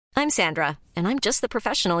I'm Sandra, and I'm just the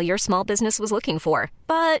professional your small business was looking for.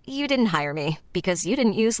 But you didn't hire me because you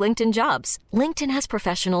didn't use LinkedIn Jobs. LinkedIn has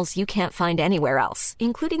professionals you can't find anywhere else,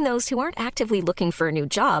 including those who aren't actively looking for a new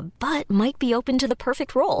job, but might be open to the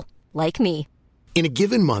perfect role, like me. In a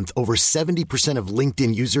given month, over 70% of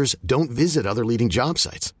LinkedIn users don't visit other leading job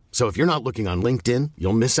sites. So if you're not looking on LinkedIn,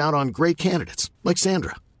 you'll miss out on great candidates like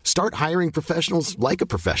Sandra. Start hiring professionals like a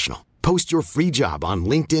professional. Post your free job on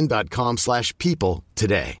linkedin.com/people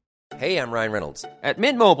today. Hey, I'm Ryan Reynolds. At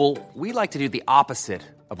Mint Mobile, we like to do the opposite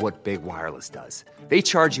of what Big Wireless does. They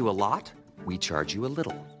charge you a lot, we charge you a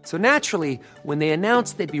little. So naturally, when they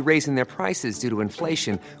announced they'd be raising their prices due to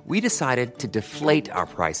inflation, we decided to deflate our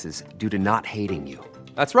prices due to not hating you.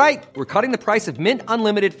 That's right. We're cutting the price of Mint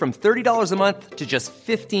Unlimited from $30 a month to just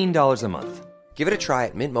 $15 a month. Give it a try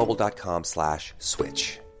at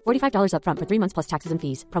mintmobile.com/switch. $45 up front for 3 months plus taxes and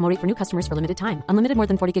fees. Promo rate for new customers for limited time. Unlimited more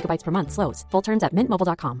than 40 gigabytes per month. Slows full terms at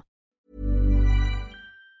mintmobile.com.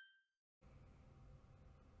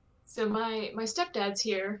 So my stepdad's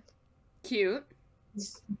here. Cute.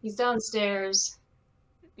 He's downstairs.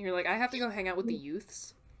 You're like, I have to go hang out with the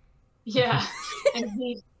youths. Yeah.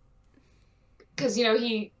 And because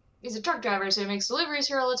he's a truck driver, so he makes deliveries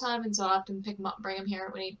here all the time, and so I often pick him up and bring him here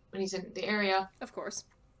when he's in the area. Of course.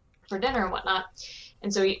 For dinner and whatnot.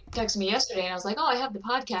 And so he texted me yesterday, and I was like, oh, I have the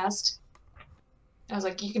podcast. I was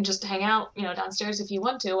like, you can just hang out, downstairs if you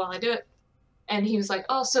want to while I do it. And he was like,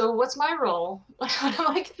 oh, so what's my role? What am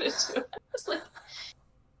I going to do? I was like,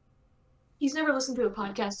 he's never listened to a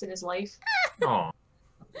podcast in his life. Oh.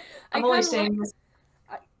 I'm only saying this.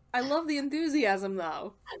 I love the enthusiasm,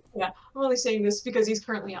 though. Yeah, I'm only saying this because he's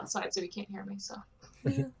currently outside, so he can't hear me, so.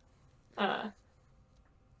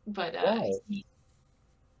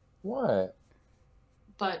 What?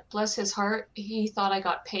 But bless his heart, he thought I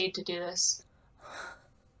got paid to do this.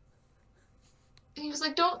 And he was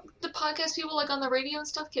like, don't the podcast people on the radio and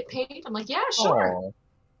stuff get paid? I'm like, yeah, sure.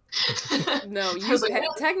 No, like,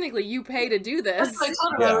 technically you pay to do this. That's what I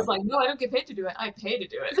told him. Yeah. I was like, no, I don't get paid to do it. I pay to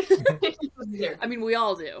do it. I mean, we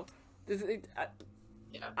all do.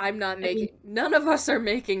 I'm not making... none of us are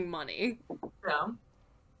making money. No.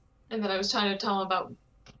 And then I was trying to tell him about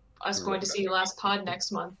us going to see Last Pod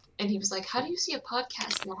next month. And he was like, how do you see a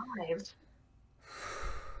podcast live?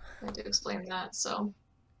 I had to explain that, so...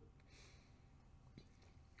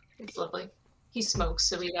 It's lovely. He smokes,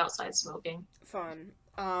 so he's outside smoking. Fun.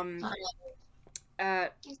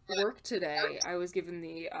 At work today, I was given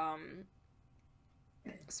the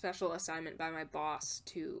special assignment by my boss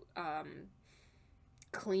to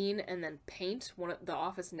clean and then paint the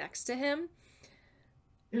office next to him.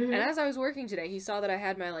 Mm-hmm. And as I was working today, he saw that I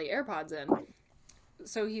had my AirPods in.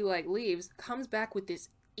 So he leaves, comes back with this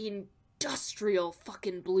industrial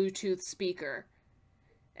fucking Bluetooth speaker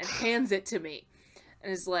and hands it to me.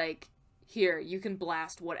 And is like, here, you can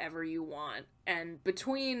blast whatever you want. And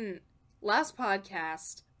between last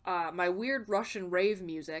podcast, my weird Russian rave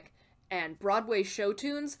music, and Broadway show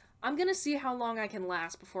tunes, I'm gonna see how long I can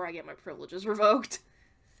last before I get my privileges revoked.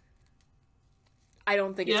 I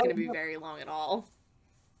don't think it's gonna be very long at all.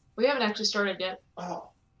 We haven't actually started yet. Oh.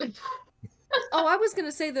 Oh, I was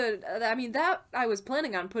gonna say that I was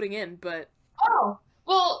planning on putting in, but... Oh,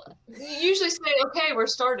 well, you usually say, okay, we're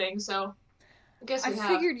starting, so... I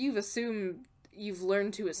figured you've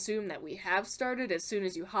learned to assume that we have started as soon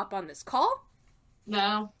as you hop on this call?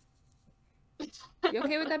 No. You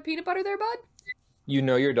okay with that peanut butter there, bud? You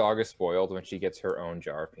know your dog is spoiled when she gets her own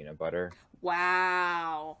jar of peanut butter.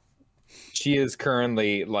 Wow. She is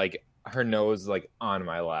currently, her nose, on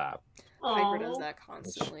my lap. Piper does that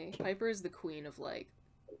constantly. Piper is the queen of, I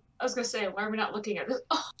was gonna say, why are we not looking at this?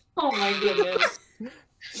 Oh my goodness.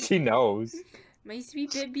 She knows. My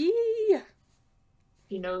sweet baby.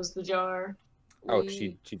 She knows the jar. Oh,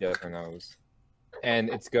 she does her nose. And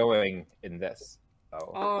it's going in this.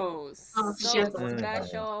 Oh, so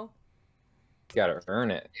special. You gotta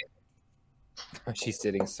earn it. She's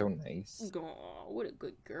sitting so nice. Oh, what a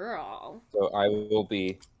good girl. So I will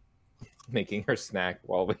be making her snack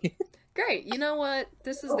while we... Great. You know what?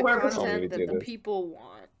 This is the content that the people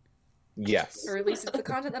want. Yes. Or at least it's the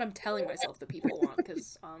content that I'm telling myself the people want.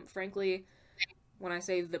 Because, frankly... When I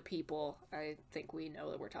say the people, I think we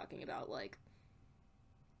know that we're talking about, a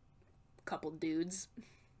couple dudes.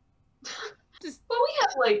 Well, we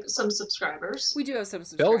have, some subscribers. We do have some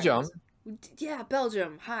subscribers. Belgium. Yeah,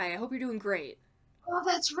 Belgium. Hi, I hope you're doing great. Oh,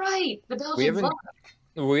 that's right. The Belgians love us.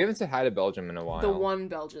 We haven't said hi to Belgium in a while. The one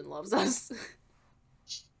Belgian loves us.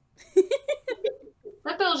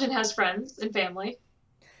 That Belgian has friends and family.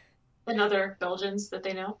 And other Belgians that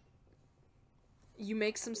they know. You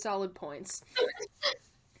make some solid points.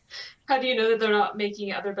 How do you know that they're not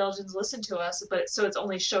making other Belgians listen to us? But so it's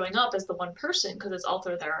only showing up as the one person because it's all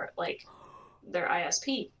through their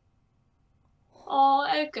ISP. Oh,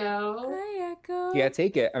 Echo. Hi, Echo. Yeah,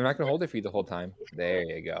 take it. I'm not gonna hold it for you the whole time. There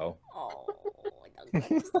you go. Oh, the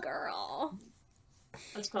goodest girl.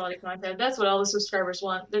 That's quality content. That's what all the subscribers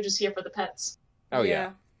want. They're just here for the pets. Oh yeah.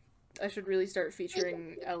 I should really start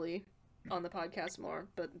featuring Ellie on the podcast more,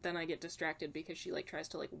 but then I get distracted because she like tries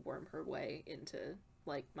to like worm her way into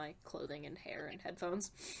like my clothing and hair and headphones.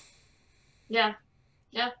 Yeah.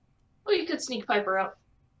 Well, you could sneak Piper up.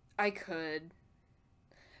 I could.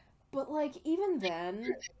 But like even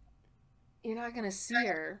then, you're not gonna see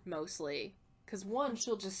her mostly. Because one,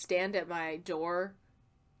 she'll just stand at my door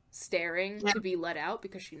staring to be let out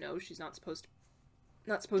because she knows she's not supposed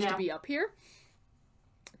to be up here.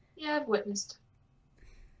 Yeah, I've witnessed.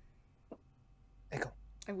 Echo.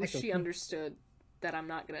 I wish she understood that I'm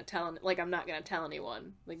not gonna tell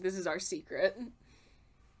anyone. Like, this is our secret.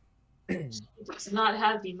 She does not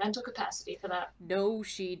have the mental capacity for that. No,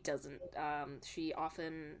 she doesn't. She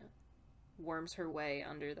often worms her way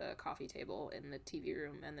under the coffee table in the TV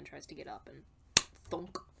room and then tries to get up and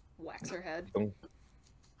thunk, whacks her head.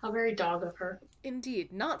 How very dog of her.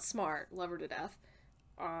 Indeed. Not smart. Love her to death.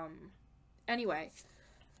 Anyway.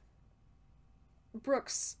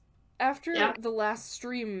 Brooks, after the last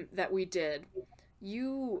stream that we did,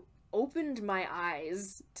 you opened my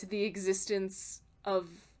eyes to the existence of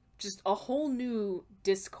just a whole new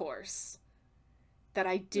discourse that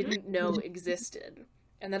I didn't know existed.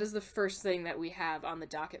 And that is the first thing that we have on the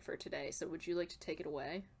docket for today. So would you like to take it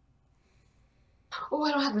away? Oh,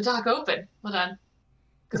 I don't have the doc open. Hold on.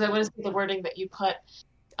 Because I want to see the wording that you put.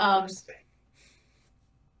 Also,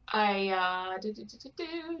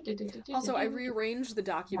 I rearranged the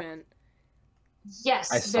document.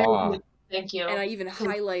 Yes, I saw. Thank you. And I even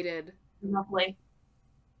highlighted lovely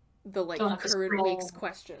the current week's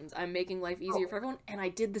questions. I'm making life easier for everyone, and I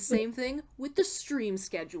did the same thing with the stream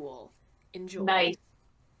schedule. Enjoy. Nice.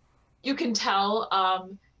 You can tell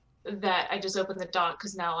that I just opened the doc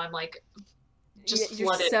because now I'm like just you're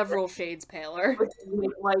flooded. Several shades paler.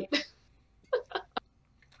 Light.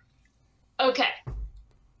 Okay.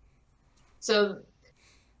 So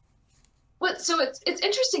it's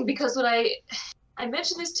interesting because when I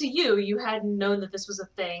mentioned this to you, you hadn't known that this was a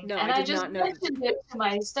thing. No, and I did just not know. mentioned it to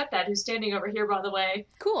my stepdad, who's standing over here, by the way.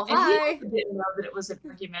 Cool, and hi! he didn't know that it was an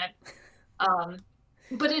argument.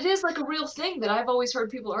 But it is like a real thing that I've always heard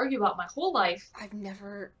people argue about my whole life. I've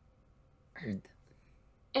never heard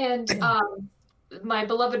that. And my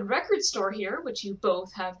beloved record store here, which you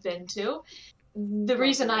both have been to, the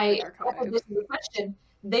reason I offered this as a question,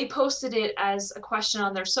 they posted it as a question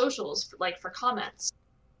on their socials, for comments.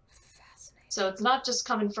 Fascinating. So it's not just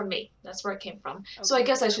coming from me. That's where it came from. Okay. So I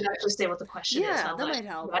guess I should actually say what the question is. Yeah, that might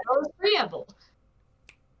help. Preamble.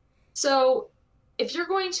 So if you're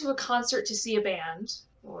going to a concert to see a band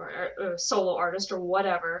or a solo artist or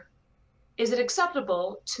whatever, is it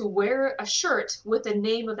acceptable to wear a shirt with the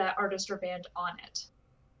name of that artist or band on it?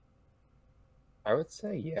 I would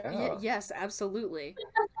say yeah. Yes, absolutely.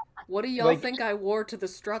 What do y'all think I wore to the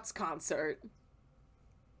Struts concert?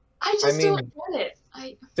 I don't get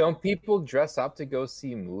it. Don't people dress up to go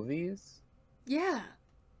see movies? Yeah.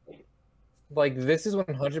 Like, this is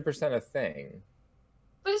 100% a thing.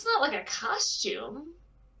 But it's not like a costume.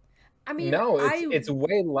 I mean, no, it's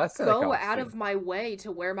way less than a costume. Go out of my way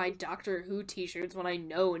to wear my Doctor Who t-shirts when I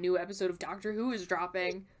know a new episode of Doctor Who is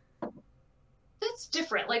dropping. That's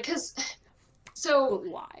different, so but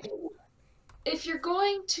why? If you're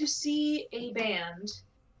going to see a band,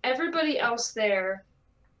 everybody else there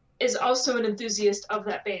is also an enthusiast of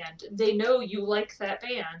that band. They know you like that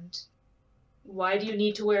band. Why do you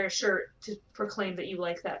need to wear a shirt to proclaim that you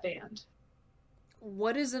like that band?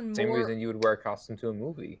 What is a more... Same reason you would wear a costume to a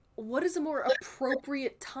movie. What is a more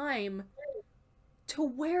appropriate time to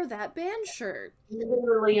wear that band shirt?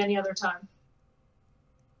 Literally any other time.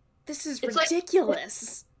 This is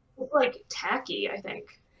ridiculous. It's tacky, I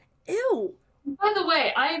think. Ew. By the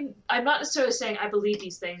way, I'm not necessarily saying I believe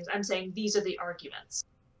these things. I'm saying these are the arguments.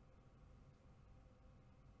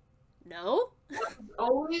 No?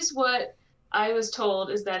 Always what I was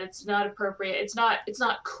told is that it's not appropriate. It's not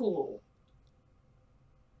cool.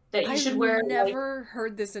 That you should wear. I've never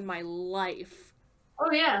heard this in my life.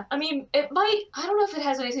 Oh yeah, I mean, it might. I don't know if it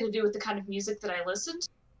has anything to do with the kind of music that I listened,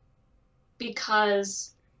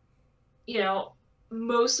 because,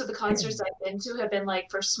 most of the concerts I've been to have been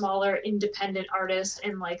for smaller independent artists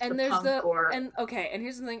and the punk and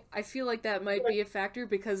here's the thing. I feel like that might be a factor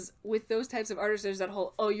because with those types of artists, there's that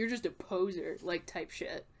whole you're just a poser type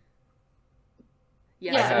shit.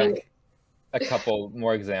 Yes, yeah, a couple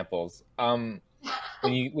more examples. When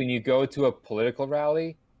you go to a political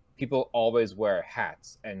rally, people always wear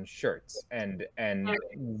hats and shirts and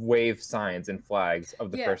wave signs and flags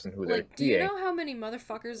of the person who they're like, do you know how many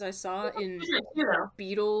motherfuckers I saw in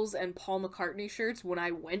Beatles and Paul McCartney shirts when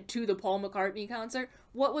I went to the Paul McCartney concert?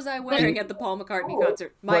 What was I wearing at the Paul McCartney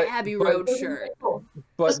concert? My Abbey Road shirt.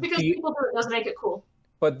 But just because people do it doesn't make it cool.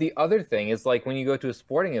 But the other thing is, like, when you go to a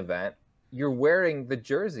sporting event, you're wearing the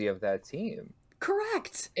jersey of that team.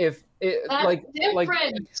 Correct. That's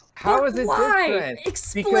different. How is it different?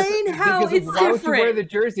 Explain how it's different. Why would you wear the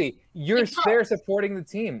jersey? You're there supporting the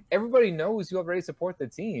team. Everybody knows you already support the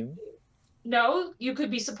team. No, you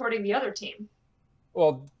could be supporting the other team.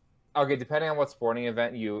 Well, okay, depending on what sporting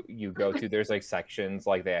event you go to, there's like sections,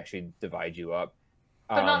 like they actually divide you up.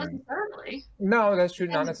 But not necessarily. No, that's true,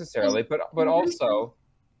 not necessarily. But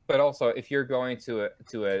also if you're going to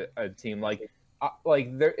a team like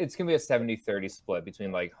there, it's gonna be a 70-30 split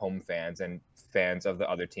between like home fans and fans of the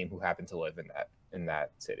other team who happen to live in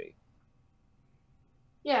that city.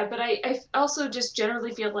 Yeah, but I also just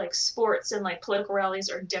generally feel like sports and like political rallies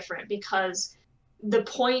are different because the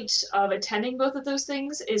point of attending both of those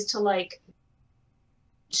things is to like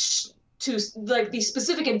the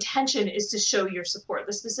specific intention is to show your support.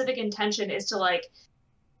 The specific intention is to like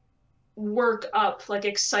work up like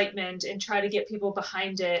excitement and try to get people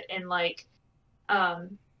behind it, and like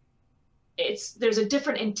there's a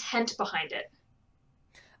different intent behind it.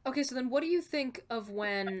 Okay, so then what do you think of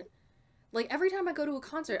when, like, every time I go to a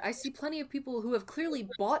concert, I see plenty of people who have clearly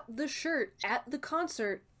bought the shirt at the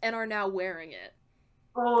concert and are now wearing it?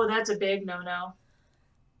 Oh, that's a big no-no.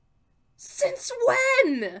 Since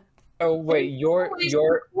when? Oh wait, your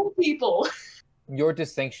cool people. Your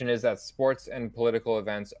distinction is that sports and political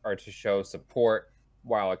events are to show support,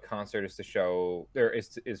 while a concert is to show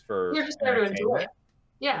is for you're just there to enjoy it.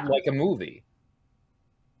 Yeah, like a movie.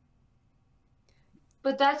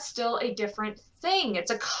 But that's still a different thing. It's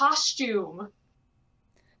a costume.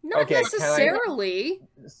 Not necessarily.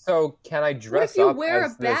 So can I dress up? What if you up wear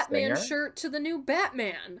as a Batman singer? shirt to the new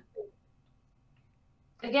Batman?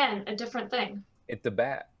 Again, a different thing. It's the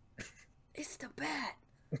bat. It's the bat.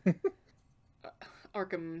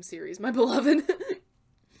 Arkham series, my beloved.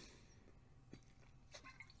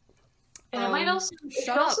 And it might also be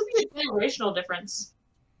a generational difference.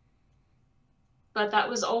 But that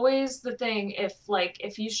was always the thing. If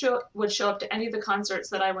you would show up to any of the concerts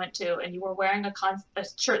that I went to, and you were wearing a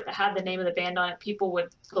shirt that had the name of the band on it, people would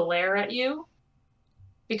glare at you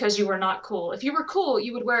because you were not cool. If you were cool,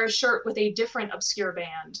 you would wear a shirt with a different obscure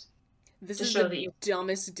band. This is the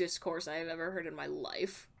dumbest discourse I have ever heard in my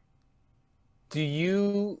life. Have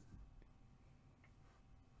you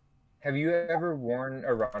ever worn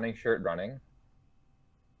a running shirt running?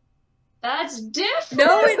 That's different.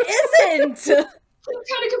 No, it isn't. I'm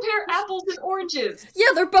trying to compare apples and oranges.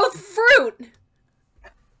 Yeah, they're both fruit.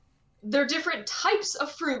 They're different types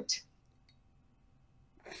of fruit.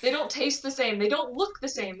 They don't taste the same. They don't look the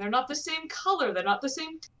same. They're not the same color. They're not the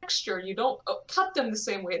same texture. You don't cut them the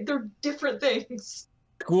same way. They're different things.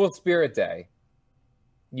 School Spirit Day.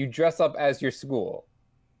 You dress up as your school.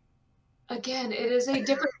 Again, it is a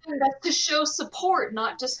different thing. That's to show support,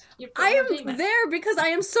 not just your I am there because I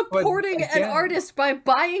am supporting an artist by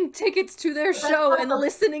buying tickets to their show and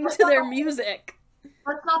listening to their music.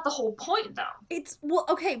 That's not the whole point, though.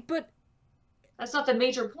 Okay, but that's not the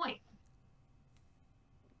major point.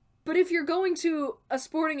 But if you're going to a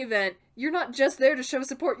sporting event, you're not just there to show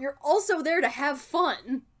support, you're also there to have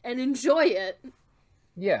fun and enjoy it.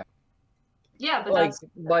 Yeah. Yeah, but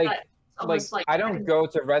I don't go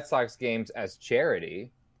to Red Sox games as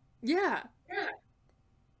charity. Yeah.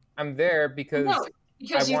 I'm there because I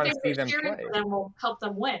want to see them play. For them will help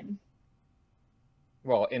them win.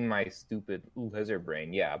 Well, in my stupid lizard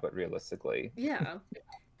brain, yeah, but realistically. Yeah.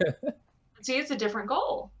 See, it's a different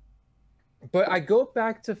goal. But I go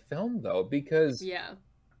back to film, though, because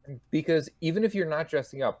even if you're not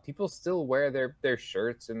dressing up, people still wear their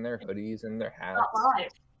shirts and their hoodies and their hats. Not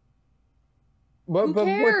live. But what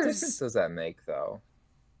difference does that make, though?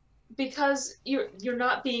 Because you're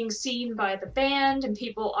not being seen by the band, and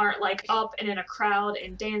people aren't like up and in a crowd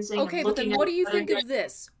and dancing. Okay, and but then what do you think of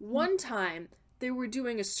this? One time, they were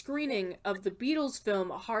doing a screening of the Beatles film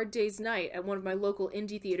A Hard Day's Night at one of my local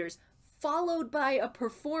indie theaters, followed by a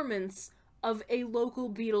performance of a local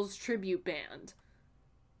Beatles tribute band.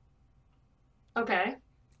 Okay.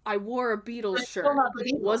 I wore a Beatles shirt.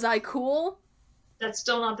 Was I cool? That's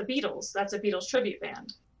still not the Beatles. That's a Beatles tribute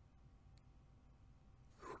band.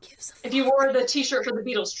 Who gives a fuck? If you wore the t-shirt for the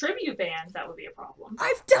Beatles tribute band, that would be a problem.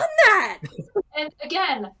 I've done that! And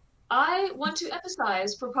again, I want to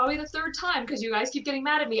emphasize for probably the third time, because you guys keep getting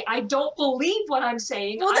mad at me, I don't believe what I'm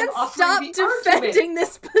saying. Well, then I'm stop defending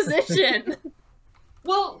this position.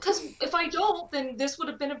 Well, because if I don't, then this would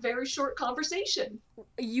have been a very short conversation.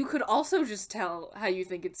 You could also just tell how you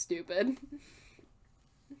think it's stupid.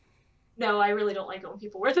 No, I really don't like it when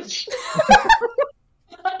people wear them.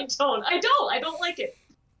 I don't like it.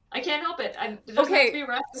 I can't help it. Okay,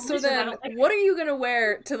 so then what are you going to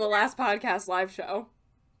wear to the last podcast live show?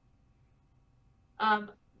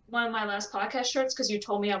 One of my last podcast shirts, because you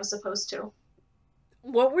told me I was supposed to.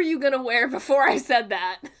 What were you going to wear before I said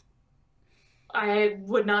that? I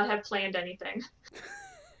would not have planned anything.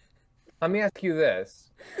 Let me ask you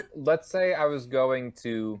this. Let's say I was going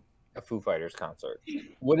to a Foo Fighters concert.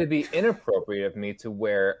 Would it be inappropriate of me to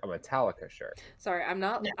wear a Metallica shirt? Sorry, I'm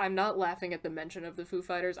not laughing at the mention of the Foo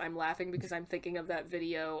Fighters. I'm laughing because I'm thinking of that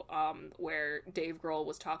video where Dave Grohl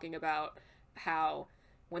was talking about how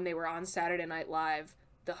when they were on Saturday Night Live,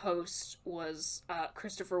 the host was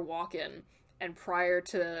Christopher Walken, and prior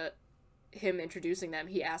to him introducing them,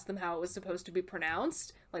 he asked them how it was supposed to be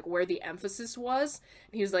pronounced, like where the emphasis was,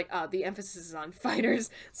 and he was like, the emphasis is on fighters.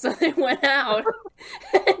 So they went out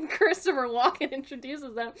and Christopher Walken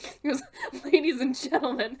introduces them. He goes, ladies and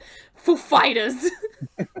gentlemen, Foo Fighters.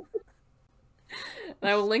 And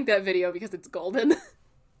I will link that video because it's golden.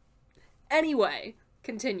 Anyway,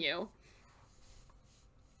 continue.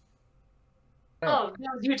 Oh, that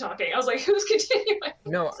was you talking. I was like, who's continuing?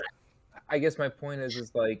 No, I guess my point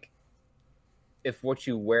is like, if what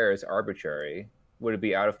you wear is arbitrary, would it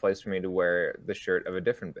be out of place for me to wear the shirt of a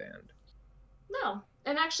different band? No.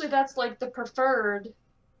 And actually that's like the preferred,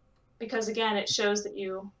 because again, it shows that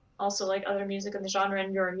you also like other music in the genre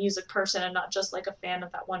and you're a music person and not just like a fan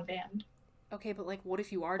of that one band. Okay, but like, what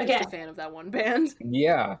if you are just a fan of that one band?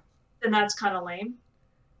 Yeah. Then that's kind of lame.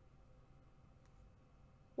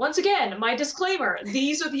 Once again, my disclaimer,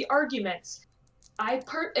 these are the arguments.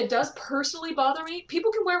 It does personally bother me.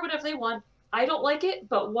 People can wear whatever they want. I don't like it,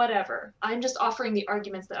 but whatever. I'm just offering the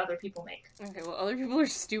arguments that other people make. Okay, well, other people are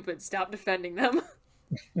stupid. Stop defending them.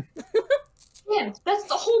 Man, that's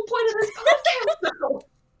the whole point of this podcast, though.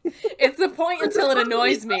 It's the point until it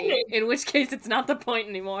annoys me, in which case it's not the point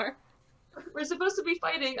anymore. We're supposed to be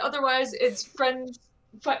fighting, otherwise it's friends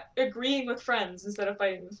agreeing with friends instead of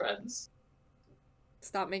fighting with friends.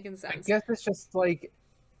 Stop making sense. I guess it's just like,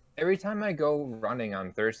 every time I go running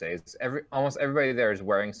on Thursdays, almost everybody there is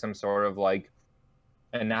wearing some sort of like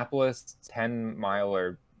Annapolis 10-mile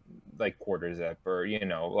or like quarter zip, or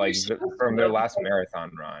like from their last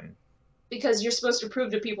marathon run. Because you're supposed to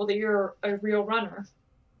prove to people that you're a real runner.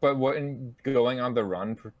 But wouldn't going on the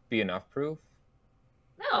run be enough proof?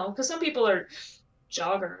 No, because some people are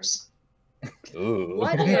joggers. Ooh.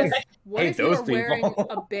 What if you're wearing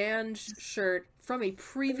a band shirt from a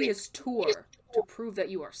previous tour to prove that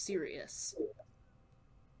you are serious?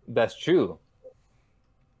 That's true.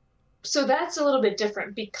 So that's a little bit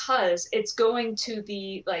different because it's going to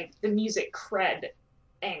the music cred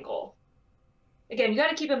angle. Again, you got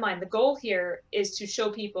to keep in mind the goal here is to show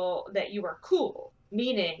people that you are cool,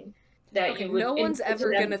 meaning that you would. No one's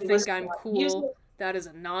ever gonna think I'm cool. Music. That is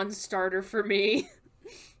a non-starter for me.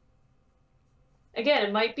 Again,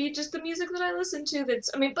 it might be just the music that I listen to.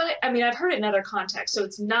 I've heard it in other contexts, so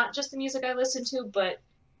it's not just the music I listen to, but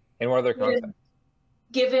in what other contexts?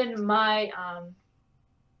 Given my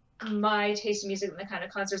my taste in music and the kind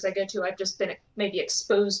of concerts I go to, I've just been maybe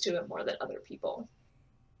exposed to it more than other people.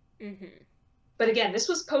 Mm-hmm. But again, this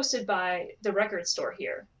was posted by the record store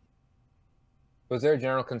here. Was there a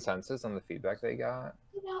general consensus on the feedback they got?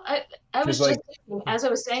 I was just thinking, as I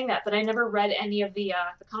was saying that I never read any of the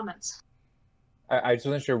comments. I just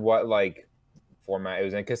wasn't sure what format it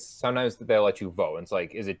was in, because sometimes they'll let you vote. And it's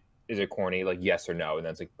like, is it corny? Like yes or no, and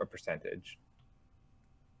then it's like a percentage.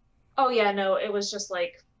 Oh yeah, no, it was just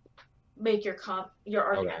like make your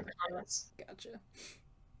argument in the comments. Gotcha.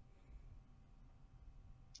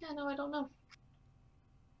 Yeah, no, I don't know.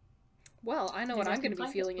 Well, I know what I'm going to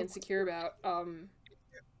be feeling insecure about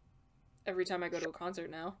every time I go to a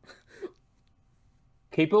concert now.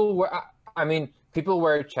 People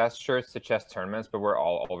wear chess shirts to chess tournaments, but we're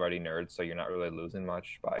all already nerds, so you're not really losing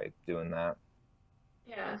much by doing that.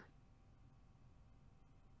 Yeah.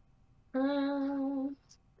 Can't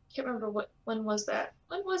remember when was that?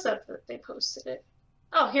 When was that they posted it?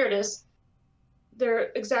 Oh, here it is.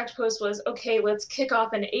 Their exact post was, okay, let's kick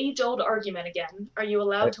off an age-old argument again. Are you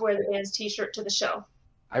allowed to wear the band's t-shirt to the show?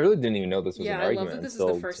 I really didn't even know this was an argument. Yeah, I love that this is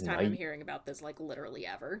the first time I'm hearing about this, literally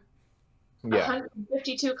ever. Yeah.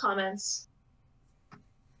 152 comments.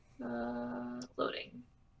 Loading.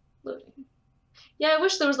 Yeah, I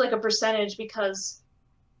wish there was a percentage, because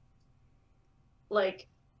like,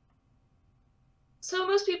 so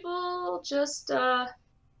most people just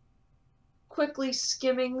quickly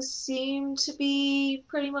skimming seem to be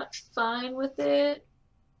pretty much fine with it.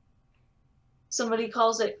 Somebody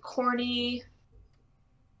calls it corny.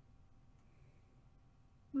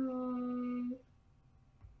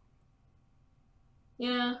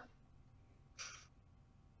 Yeah.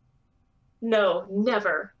 No,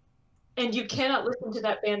 never. And you cannot listen to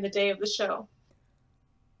that band the day of the show.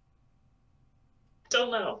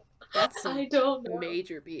 Don't know. That's I don't know.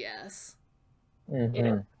 major BS. Mm-hmm.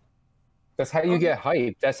 Yeah. That's how you get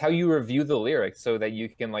hyped. That's how you review the lyrics so that you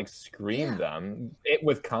can like scream them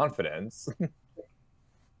with confidence.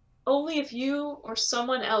 Only if you or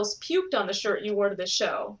someone else puked on the shirt you wore to the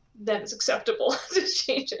show, then it's acceptable to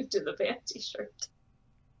change into the band t-shirt.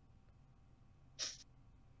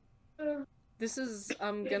 This is,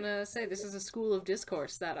 I'm gonna say, this is a school of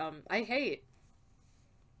discourse that I hate.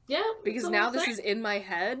 Yeah. Because now this is in my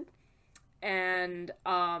head, and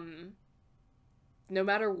no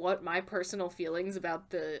matter what my personal feelings about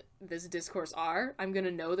this discourse are, I'm gonna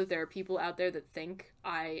know that there are people out there that think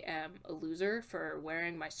I am a loser for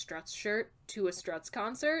wearing my Struts shirt to a Struts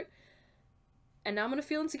concert, and now I'm gonna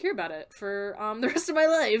feel insecure about it for the rest of my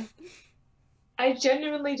life. I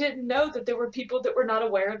genuinely didn't know that there were people that were not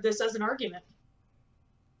aware of this as an argument.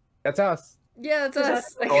 That's us. Yeah, that's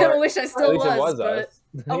us. I kind of wish I still was, but us.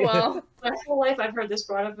 Oh well. My whole life I've heard this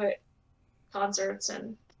brought up at concerts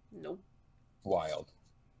and... Nope. Wild.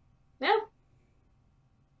 Yeah.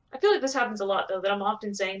 I feel like this happens a lot, though, that I'm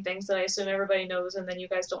often saying things that I assume everybody knows, and then you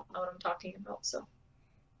guys don't know what I'm talking about, so...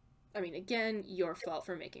 I mean, again, your fault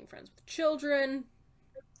for making friends with children.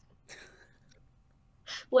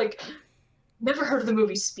 Like, never heard of the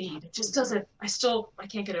movie Speed. It just doesn't... I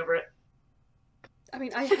can't get over it. I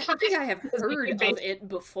mean, I think I have heard of it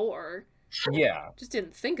before. Yeah. Just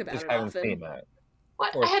didn't think about Just it haven't often. seen that.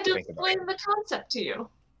 What? Or I had to think about explain it. the concept to you.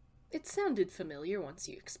 It sounded familiar once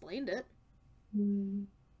you explained it.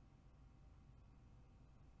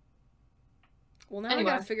 Well, now Anyway.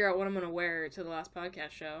 I gotta figure out what I'm gonna wear to the last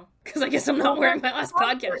podcast show. Because I guess I'm not wearing my last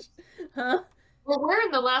podcast. Huh? We're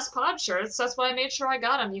wearing the last pod shirts. That's why I made sure I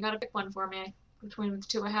got them. You gotta pick one for me between the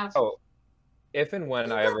two I have. Oh, if and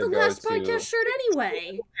when I You ever got the go last to... podcast shirt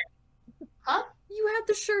anyway. Huh? You had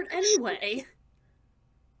the shirt anyway.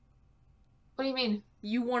 What do you mean?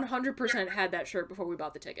 You 100% had that shirt before we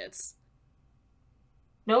bought the tickets.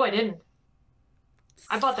 No, I didn't.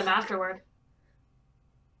 I bought them afterward.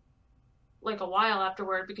 Like a while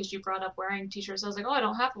afterward, because you brought up wearing t-shirts. I was like, oh, I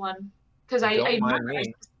don't have one. Because I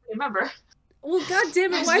remember. Well, god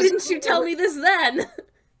damn it, why didn't you tell me this then?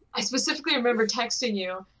 I specifically remember texting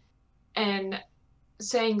you and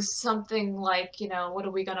saying something like, you know, what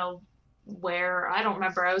are we gonna wear? I don't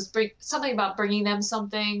remember. I was something about bringing them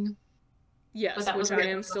something. Yes, that which was I weird.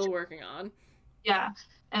 am still working on. Yeah.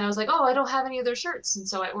 And I was like, oh, I don't have any of their shirts. And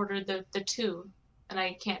so I ordered the two. And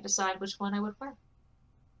I can't decide which one I would wear.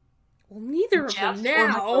 Well, neither of Jeff them or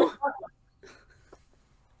now.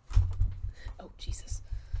 Oh, Jesus.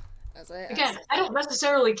 Again, I don't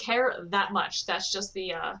necessarily care that much. That's just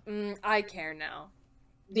the I care now.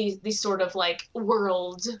 the sort of like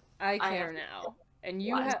world. I care now. And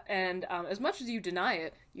you have, and as much as you deny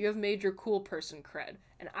it, you have made your cool person cred,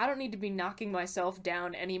 and I don't need to be knocking myself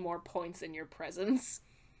down any more points in your presence.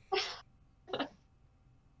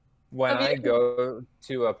 When I go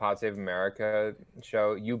to a Pod Save America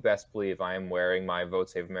show, you best believe I am wearing my Vote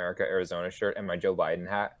Save America Arizona shirt and my Joe Biden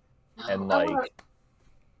hat. And like,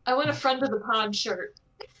 I want a friend of the pod shirt.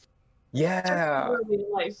 yeah,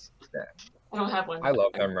 Life. I don't have one. I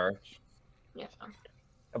love their merch. Yeah.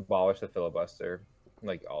 Abolish the filibuster,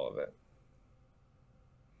 like all of it.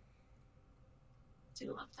 I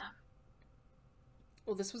do love them.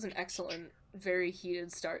 Well, this was an excellent, very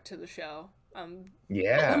heated start to the show. I'm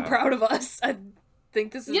Yeah. proud of us. I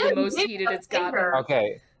think this is the most heated it's gotten.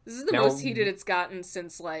 Okay. This is the Now- most heated it's gotten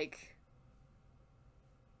since, like...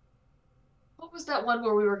 What was that one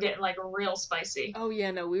where we were getting like real spicy? Oh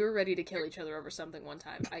yeah, no, we were ready to kill each other over something one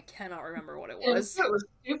time. I cannot remember what it It was. was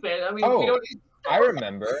stupid. I mean, Oh. we don't. I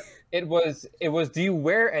remember. It was. Do you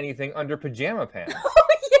wear anything under pajama pants? Oh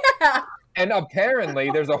yeah! And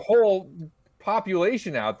apparently, there's a whole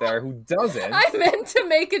population out there who doesn't. I meant to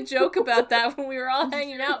make a joke about that when we were all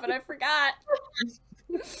hanging out, but I forgot.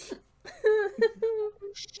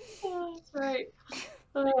 Oh, that's right.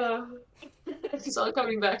 It's all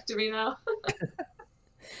coming back to me now.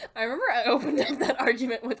 I remember I opened up that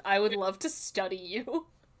argument with, I would love to study you.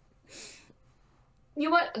 You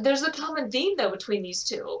know what? There's a common theme though between these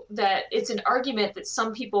two. That it's an argument that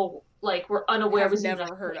some people like were unaware I've was never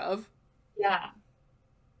even- heard of. Yeah.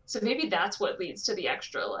 So maybe that's what leads to the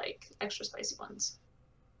extra spicy ones.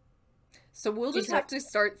 So we'll just have to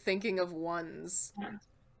start thinking of ones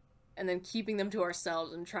and then keeping them to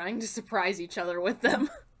ourselves and trying to surprise each other with them.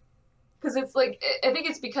 Because it's like, I think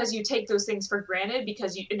it's because you take those things for granted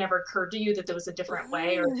because it never occurred to you that there was a different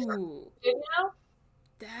way or different, you know?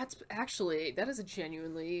 That is a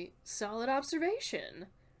genuinely solid observation.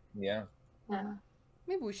 Yeah. Yeah.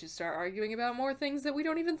 Maybe we should start arguing about more things that we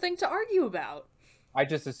don't even think to argue about. I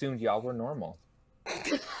just assumed y'all were normal.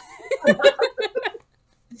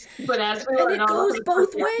 But as we and it goes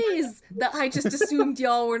both ways that I just assumed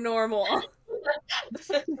y'all were normal.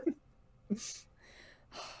 Nice.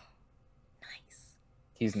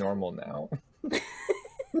 He's normal now.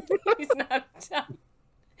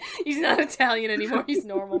 He's not Italian anymore. He's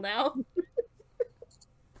normal now.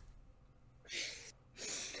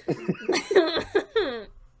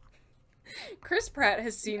 Chris Pratt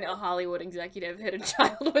has seen a Hollywood executive hit a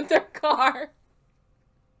child with their car.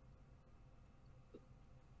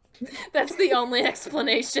 That's the only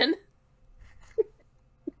explanation.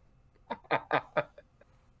 I'll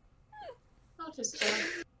just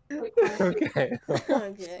Okay.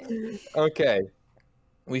 Okay.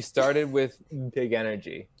 We started with big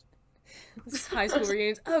energy. This is high school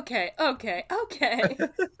reunions. Okay.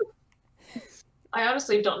 I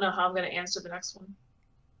honestly don't know how I'm going to answer the next one.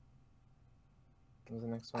 What was the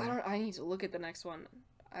next one? I need to look at the next one.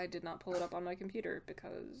 I did not pull it up on my computer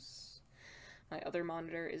because my other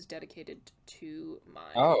monitor is dedicated to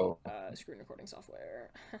my screen recording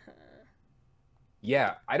software.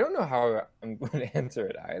 Yeah, I don't know how I'm going to answer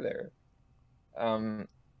it either.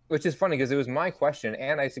 Which is funny because it was my question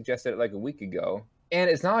and I suggested it like a week ago. And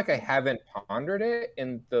it's not like I haven't pondered it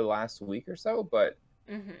in the last week or so, but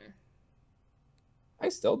I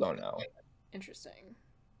still don't know. Interesting.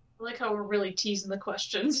 I like how we're really teasing the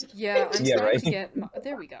questions. Yeah, I'm starting to get...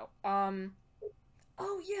 There we go.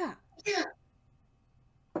 Oh, yeah.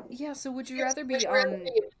 Yeah, so would you rather be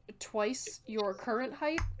twice your current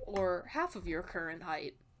height or half of your current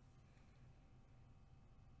height?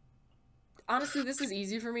 Honestly, this is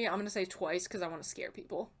easy for me. I'm going to say twice because I want to scare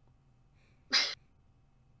people.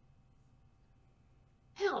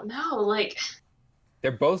 Hell no, like...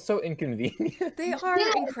 They're both so inconvenient. They are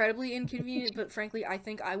incredibly inconvenient, but frankly, I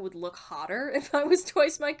think I would look hotter if I was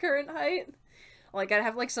twice my current height. Like, I'd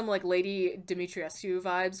have, like, some, like, Lady Dimitrescu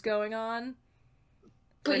vibes going on.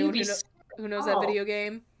 For anyone who knows that video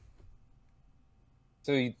game.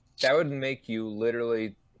 So that would make you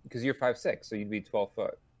literally... Because you're 5'6", so you'd be 12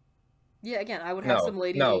 foot. Yeah, again, I would have some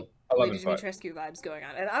Lady Dimitrescu vibes going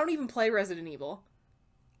on. And I don't even play Resident Evil.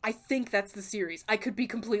 I think that's the series. I could be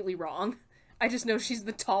completely wrong. I just know she's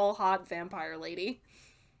the tall, hot vampire lady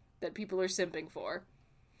that people are simping for.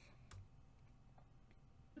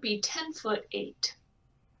 Be 10'8".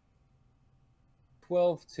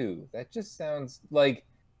 12'2". That just sounds like,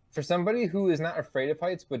 for somebody who is not afraid of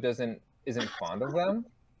heights but isn't fond of them,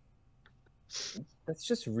 that's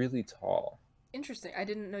just really tall. Interesting. I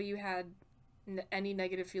didn't know you had any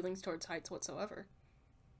negative feelings towards heights whatsoever.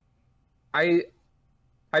 I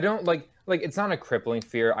don't like it's not a crippling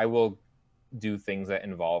fear. I will do things that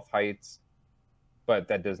involve heights, but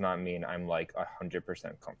that does not mean I'm like 100%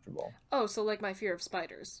 comfortable. Oh, so like my fear of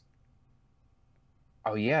spiders.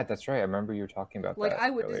 Oh yeah, that's right. I remember you were talking about like that. I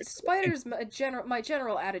would earlier. Spiders. My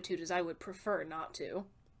general attitude is I would prefer not to.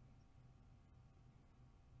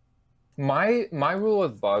 My rule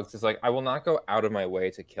with bugs is like I will not go out of my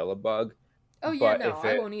way to kill a bug. Oh yeah, no,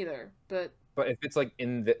 I won't either. But if it's like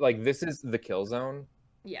this is the kill zone.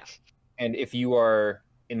 Yeah. And if you are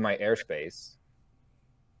in my airspace.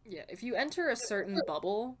 Yeah, if you enter a certain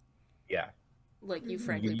bubble. Yeah. Like you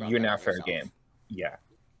frankly you're now fair game. Yeah.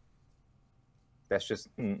 That's just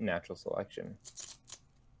natural selection.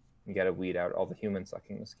 You gotta weed out all the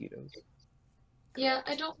human-sucking mosquitoes. Yeah,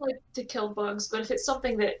 I don't like to kill bugs, but if it's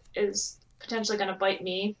something that is potentially gonna bite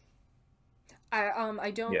me...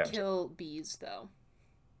 I don't kill bees, though.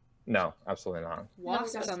 No, absolutely not.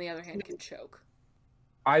 Wasps, on the other hand, can choke.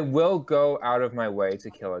 I will go out of my way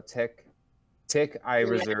to kill a tick. Tick, I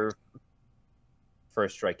reserve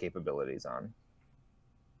first strike capabilities on.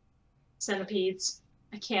 Centipedes.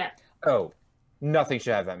 I can't. Oh, nothing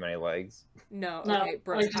should have that many legs. No, okay,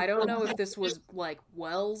 Brooks, I don't know if this was, like,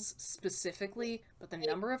 Wells specifically, but the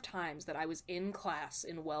number of times that I was in class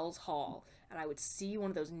in Wells Hall, and I would see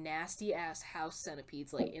one of those nasty-ass house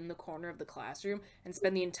centipedes, like, in the corner of the classroom, and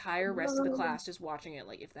spend the entire rest of the class just watching it,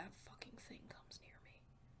 like, if that fucking thing comes near me.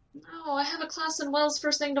 No, I have a class in Wells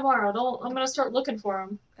first thing tomorrow. I'm gonna start looking for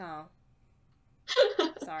them. Oh.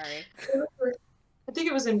 Sorry. I think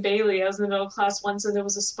it was in Bailey. I was in the middle of class once, and there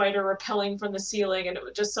was a spider rappelling from the ceiling, and it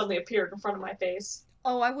would just suddenly appeared in front of my face.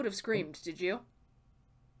 Oh, I would have screamed. Did you?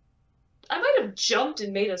 I might have jumped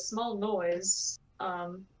and made a small noise,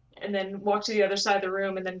 and then walked to the other side of the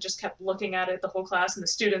room, and then just kept looking at it the whole class, and the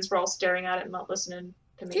students were all staring at it and not listening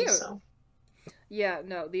to me. Cute. So. Yeah,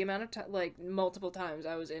 no, the amount of time, like, multiple times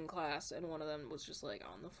I was in class, and one of them was just, like,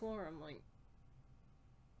 on the floor. I'm like...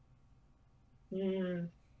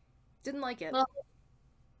 Didn't like it. Well,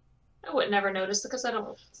 I would never notice because I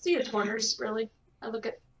don't see the corners, really. I look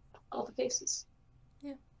at all the faces.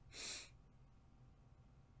 Yeah.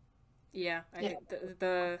 Yeah, I think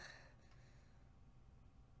the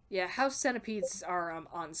yeah, house centipedes are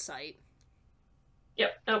on site.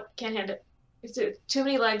 Yep, nope, can't hand it. It's too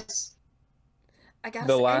many legs. I gotta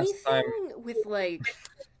say, anything with, like,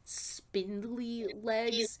 spindly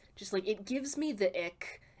legs, just, like, it gives me the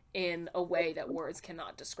ick in a way that words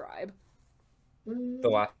cannot describe. The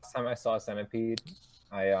last time I saw a centipede,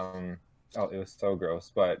 it was so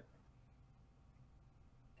gross, but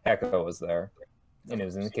Echo was there, and it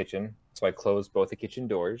was in the kitchen, so I closed both the kitchen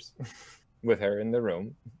doors with her in the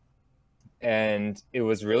room, and it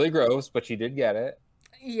was really gross, but she did get it.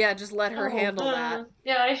 Yeah, just let her handle that.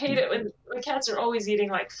 Yeah, I hate it when my cats are always eating,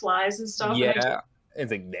 like, flies and stuff. Yeah,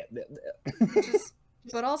 it's like...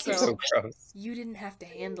 But also, so gross. You didn't have to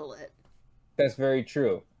handle it. That's very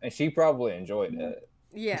true. And she probably enjoyed it.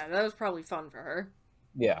 Yeah, that was probably fun for her.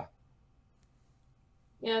 Yeah.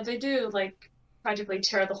 Yeah, they do, like, practically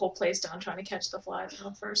tear the whole place down trying to catch the flies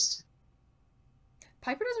first.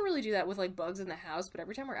 Piper doesn't really do that with, like, bugs in the house, but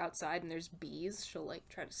every time we're outside and there's bees, she'll, like,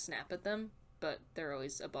 try to snap at them. But they're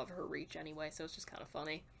always above her reach anyway, so it's just kind of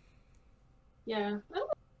funny. Yeah. I don't know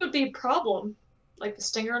if it would be a problem. Like the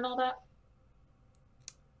stinger and all that.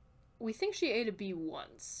 We think she ate a bee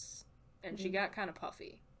once, and she got kind of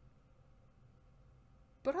puffy.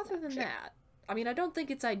 But other than that, I mean, I don't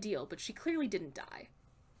think it's ideal, but she clearly didn't die.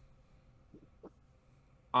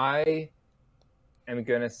 I am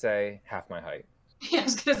going to say half my height. Yeah, I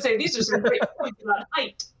was going to say, these are some great points about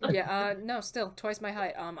height. Yeah, no, still, twice my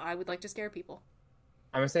height. I would like to scare people.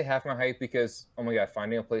 I'm going to say half my height because, oh my god,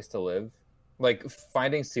 finding a place to live, like,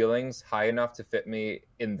 finding ceilings high enough to fit me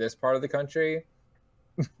in this part of the country,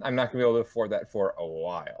 I'm not going to be able to afford that for a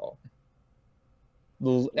while.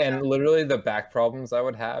 And literally the back problems I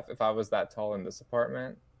would have if I was that tall in this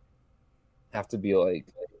apartment have to be, like...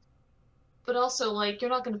 But also, like, you're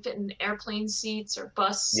not going to fit in airplane seats or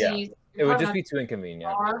bus seats. It would just be too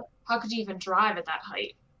inconvenient. How could you even drive at that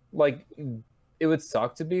height? Like, it would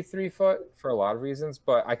suck to be 3 foot for a lot of reasons,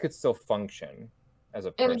 but I could still function as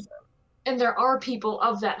a person. And there are people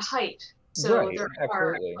of that height. So right, there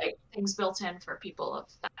absolutely. are, like, things built in for people of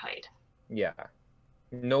that height. Yeah.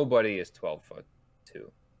 Nobody is 12'2".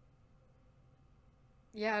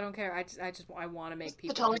 Yeah, I don't care. I want to make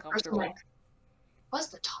people uncomfortable. What's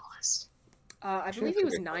the tallest? I believe he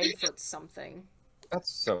was 9 foot something.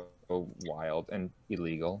 That's so wild and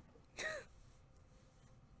illegal.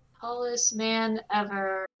 Tallest man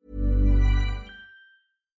ever.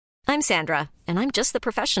 I'm Sandra, and I'm just the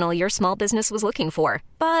professional your small business was looking for.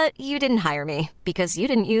 But you didn't hire me because you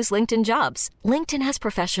didn't use LinkedIn Jobs. LinkedIn has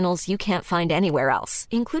professionals you can't find anywhere else,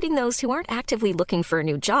 including those who aren't actively looking for a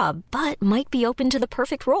new job, but might be open to the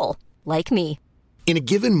perfect role, like me. In a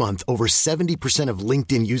given month, over 70% of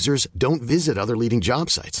LinkedIn users don't visit other leading job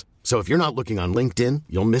sites. So if you're not looking on LinkedIn,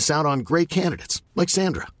 you'll miss out on great candidates like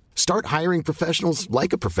Sandra. Start hiring professionals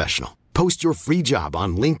like a professional. Post your free job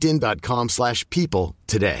on linkedin.com/people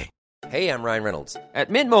today. Hey, I'm Ryan Reynolds.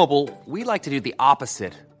 At Mint Mobile, we like to do the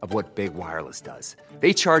opposite of what Big Wireless does.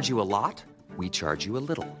 They charge you a lot, we charge you a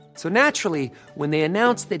little. So naturally, when they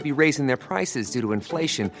announced they'd be raising their prices due to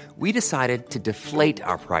inflation, we decided to deflate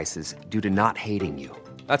our prices due to not hating you.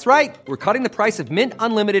 That's right. We're cutting the price of Mint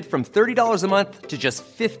Unlimited from $30 a month to just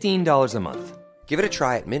 $15 a month. Give it a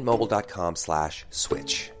try at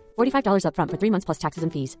mintmobile.com/switch. $45 up front for 3 months plus taxes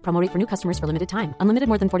and fees. Promo rate for new customers for limited time. Unlimited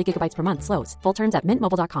more than 40 gigabytes per month. Slows full terms at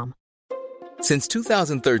mintmobile.com. Since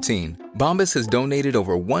 2013, Bombas has donated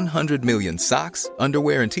over 100 million socks,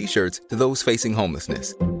 underwear, and T-shirts to those facing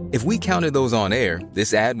homelessness. If we counted those on air,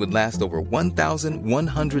 this ad would last over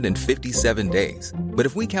 1,157 days. But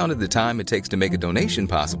if we counted the time it takes to make a donation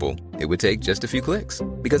possible, it would take just a few clicks.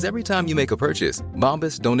 Because every time you make a purchase,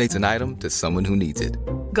 Bombas donates an item to someone who needs it.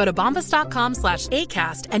 Go to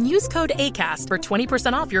bombas.com/ACAST and use code ACAST for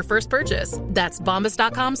 20% off your first purchase. That's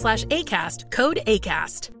bombas.com/ACAST, code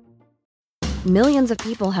ACAST. Millions of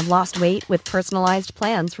people have lost weight with personalized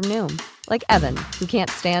plans from Noom. Like Evan, who can't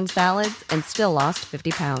stand salads and still lost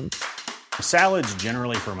 50 pounds. Salads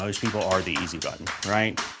generally for most people are the easy button,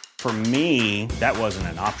 right? For me, that wasn't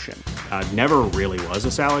an option. I never really was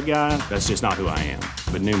a salad guy. That's just not who I am.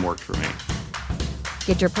 But Noom worked for me.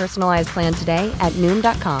 Get your personalized plan today at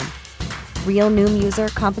Noom.com. Real Noom user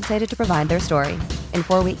compensated to provide their story. In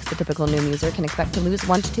 4 weeks, the typical Noom user can expect to lose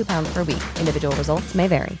 1 to 2 pounds per week. Individual results may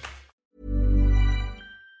vary.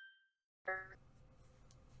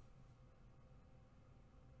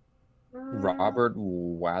 Robert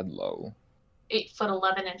Wadlow.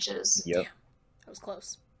 8'11". Yep. That was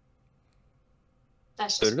close.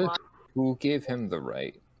 That's just wild. Who gave him the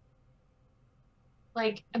right?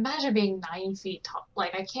 Like, imagine being 9 feet tall.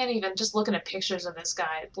 Like, I can't even, just looking at pictures of this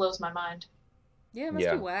guy, it blows my mind. Yeah, it must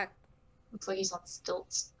be whack. Looks like he's on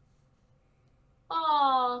stilts.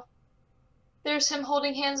 Aww. There's him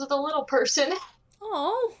holding hands with a little person.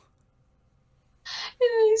 Oh.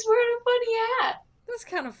 And he's wearing a funny hat. That's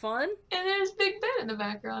kind of fun. And there's Big Ben in the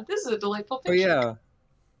background. This is a delightful picture. Oh, yeah.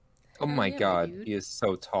 Oh my yeah, god, dude. he is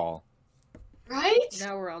so tall. Right?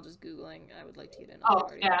 Now we're all just Googling. I would like to get in on Oh, the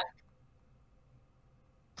party. yeah.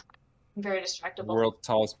 Very distractible. World's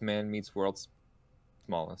tallest man meets world's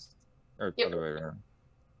smallest. Or Yep. other way around.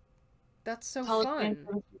 That's so Tallest fun. man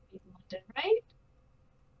from London, right?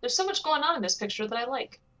 There's so much going on in this picture that I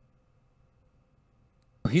like.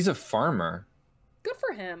 He's a farmer. Good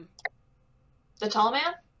for him. The tall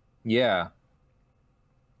man? Yeah.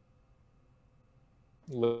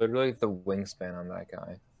 Literally the wingspan on that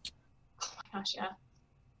guy. Oh my gosh, yeah.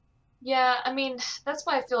 Yeah, I mean, that's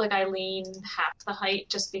why I feel like I lean half the height,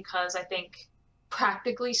 just because I think,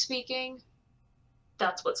 practically speaking,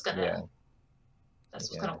 that's what's gonna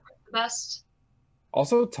work the best.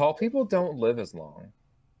 Also, tall people don't live as long.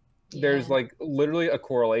 There's Yeah. like literally a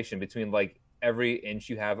correlation between like every inch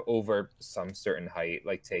you have over some certain height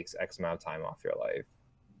like takes X amount of time off your life.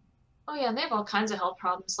 Oh yeah, and they have all kinds of health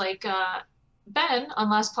problems. Like Ben on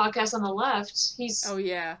last podcast on the left, he's Oh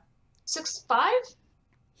yeah. 6'5".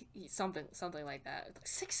 Something like that. Like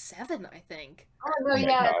 6'7", I think. Oh no, Oh my yeah,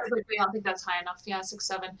 gosh. I don't think that's high enough. Yeah,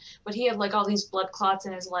 6'7". But he had like all these blood clots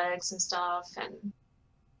in his legs and stuff, and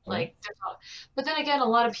like. But then again, a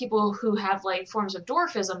lot of people who have like forms of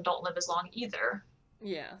dwarfism don't live as long either.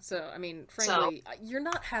 Yeah, so I mean, frankly, you're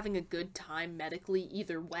not having a good time medically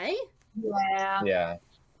either way. Yeah. Yeah.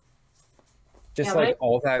 Just Yeah, like but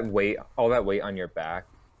all that weight on your back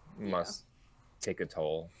must take a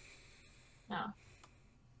toll. No.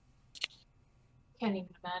 Can't even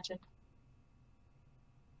imagine.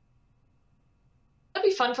 That'd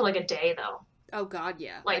be fun for like a day though. Oh god,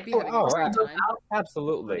 yeah. Like, I'd be having a great time.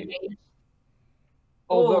 Absolutely.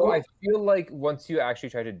 Although Oh. I feel like once you actually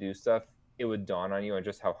try to do stuff, it would dawn on you on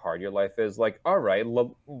just how hard your life is. Like, all right,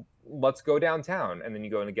 let's go downtown, and then you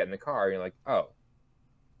go and get in the car, and you're like, oh.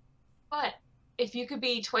 But if you could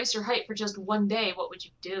be twice your height for just one day, what would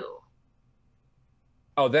you do?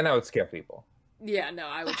 Oh, then I would scare people. Yeah, no,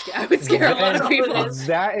 I would scare a lot of people.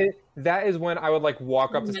 That is when I would like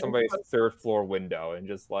walk up to somebody's third floor window and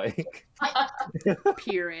just like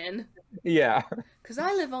Peer in. Yeah. Because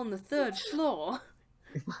I live on the 3rd floor.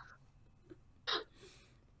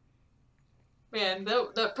 Man,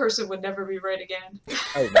 that person would never be right again.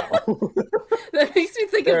 I know. That makes me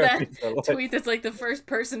think of There are that people tweet that's like the first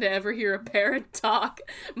person to ever hear a parrot talk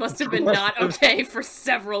must have been not okay for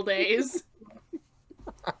several days.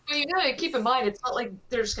 But you gotta keep in mind, it's not like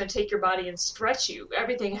they're just gonna take your body and stretch you.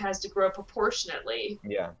 Everything has to grow proportionately.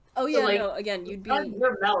 Yeah. Oh yeah, So, like, no, again, you'd be...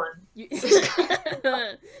 You're melon.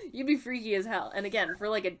 You'd be freaky as hell. And again, for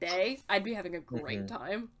like a day, I'd be having a great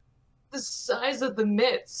time. The size of the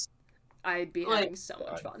mitts. I'd be having so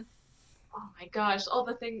much fun. Oh my gosh, all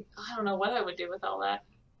the thing. I don't know what I would do with all that.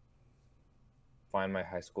 Find my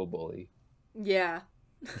high school bully. Yeah.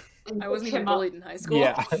 And I wasn't pick even him up. bullied in high school.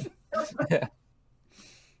 Yeah.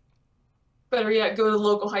 Better yet, go to the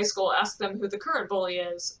local high school, ask them who the current bully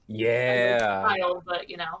is. Yeah. I know, but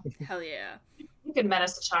you know. Hell yeah. You can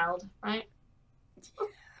menace a child, right?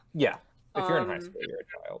 Yeah. If you're in high Um, school, you're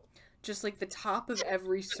a child. Just like the top of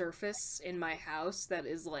every surface in my house that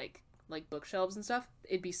is like bookshelves and stuff,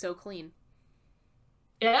 it'd be so clean.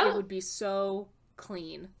 Yeah? It would be so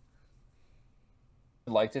clean.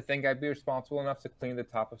 I'd like to think I'd be responsible enough to clean the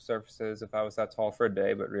top of surfaces if I was that tall for a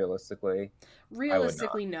day, but realistically,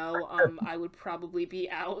 Realistically, no. I would probably be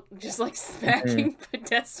out just like smacking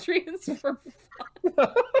pedestrians for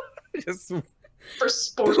fun. Just for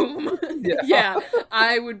sport. Boom. Yeah. Yeah,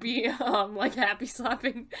 I would be like happy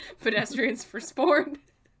slapping pedestrians for sport.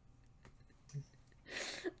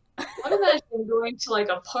 What imagine going to like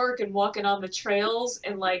a park and walking on the trails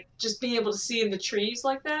and like just being able to see in the trees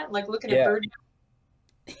like that, like looking at birds.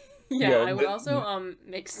 Yeah, Yeah, I would the- also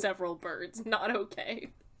make several birds not okay.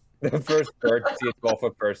 The first bird to see a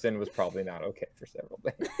 12-foot person was probably not okay for several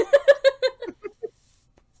days.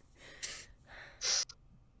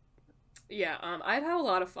 Yeah, I'd have a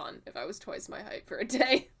lot of fun if I was twice my height for a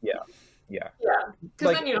day. Yeah.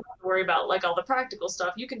 Because then you don't have to worry about like all the practical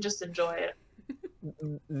stuff. You can just enjoy it.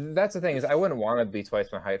 That's the thing, is I wouldn't want to be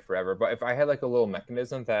twice my height forever, but if I had like a little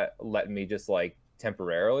mechanism that let me just like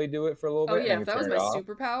temporarily do it for a little bit. Oh yeah, if that was my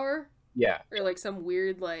superpower. Yeah. Or like some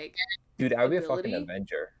weird like. Dude, I would ability. be a fucking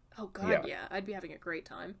Avenger. Oh god, yeah, I'd be having a great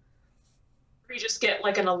time. You just get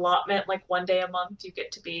like an allotment, like one day a month. You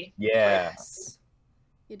get to be. Yeah.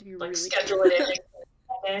 You had to be like really schedule it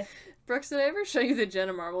in. Brooks, did I ever show you the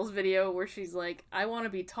Jenna Marbles video where she's like, I want to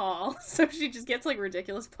be tall, so she just gets like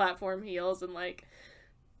ridiculous platform heels and like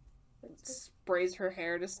sprays her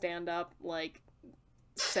hair to stand up like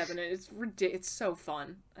 7. It's so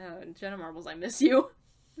fun. Jenna Marbles, I miss you.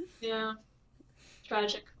 Yeah.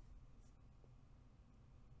 Tragic.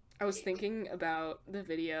 I was thinking about the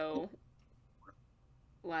video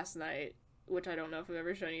last night, which I don't know if I've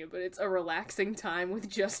ever shown you, but it's a relaxing time with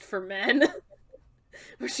Just for Men.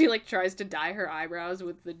 Where she like tries to dye her eyebrows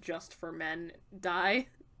with the Just for Men dye.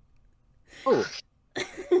 Oh.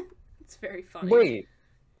 It's very funny. Wait.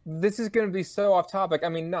 This is going to be so off topic. I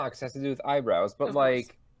mean, not because it has to do with eyebrows, but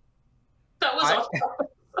like... That was off topic.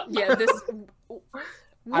 Yeah, this...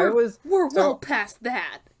 We're well past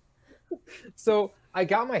that. So, I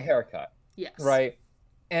got my haircut. Yes. Right?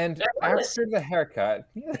 And after the haircut,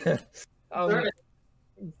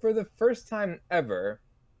 for the first time ever,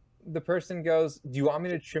 the person goes, do you want me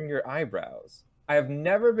to trim your eyebrows? I have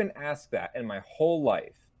never been asked that in my whole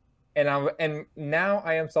life. And now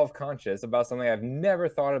I am self-conscious about something I've never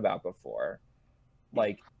thought about before.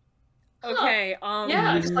 Like, okay,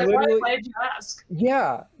 yeah, it's like, why did you ask?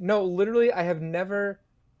 Yeah, no, literally, I have never,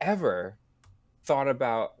 ever thought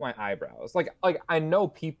about my eyebrows. Like I know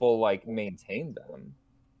people, like, maintain them.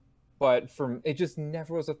 But it just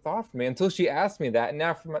never was a thought for me until she asked me that. And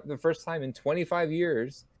now for the first time in 25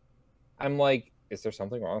 years, I'm like, is there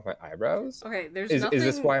something wrong with my eyebrows? Okay, is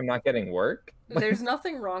this why I'm not getting work? There's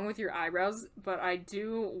nothing wrong with your eyebrows, but I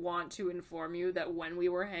do want to inform you that when we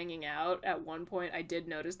were hanging out, at one point I did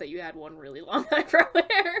notice that you had one really long eyebrow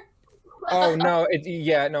hair. Oh, no,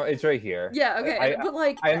 it's right here. Yeah, okay, but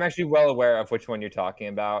like... I'm actually well aware of which one you're talking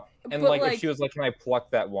about. And like, if she was like, can I pluck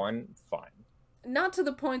that one? Fine. Not to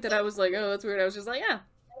the point that I was like, oh, that's weird. I was just like, yeah.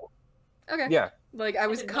 Okay. Yeah. Like, I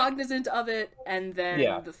was cognizant of it, and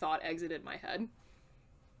then the thought exited my head.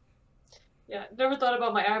 Yeah, never thought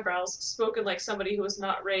about my eyebrows. Spoken like somebody who was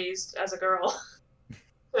not raised as a girl.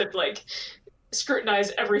 Could, like,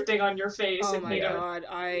 scrutinize everything on your face. Oh my god,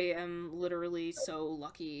 I am literally so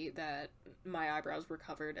lucky that my eyebrows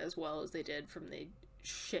recovered as well as they did from the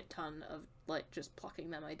shit ton of, like, just plucking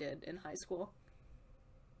them I did in high school.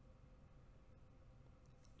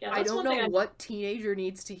 Yeah, I don't know what teenager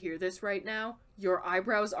needs to hear this right now. Your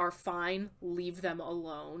eyebrows are fine. Leave them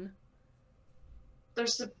alone.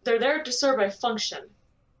 They're there to serve a function.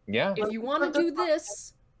 Yeah. If you want to do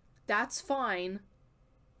this, that's fine.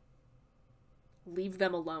 Leave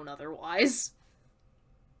them alone otherwise.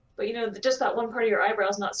 But you know, just that one part of your eyebrow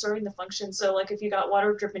is not serving the function. So, like, if you got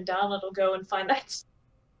water dripping down, it'll go and find that.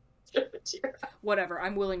 Whatever.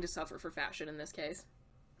 I'm willing to suffer for fashion in this case.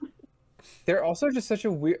 They're also just such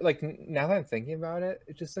a weird, like, now that I'm thinking about it,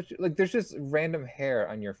 it's just such, like, there's just random hair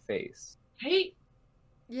on your face. Hey.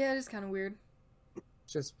 Yeah, it is kind of weird.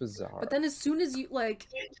 It's just bizarre. But then as soon as you, like...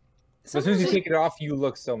 As soon as you take it off, you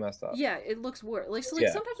look so messed up. Yeah, it looks worse. Like, so, like,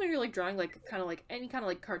 sometimes when you're, like, drawing, like, kind of, like, any kind of,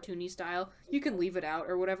 like, cartoony style, you can leave it out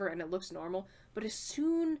or whatever, and it looks normal. But as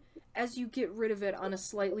soon as you get rid of it on a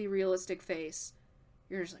slightly realistic face,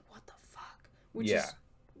 you're just like, what the fuck? Which is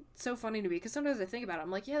so funny to me, because sometimes I think about it,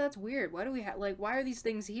 I'm like, yeah, that's weird. Why do we have, like, why are these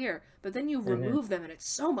things here? But then you remove them, and it's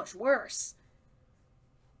so much worse.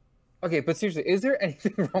 Okay, but seriously, is there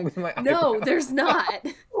anything wrong with my eyebrows? No, there's not.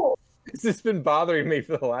 This has been bothering me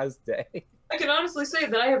for the last day. I can honestly say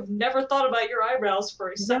that I have never thought about your eyebrows for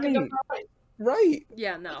a second of my life. Right.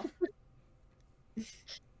 Yeah, no.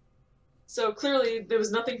 So clearly there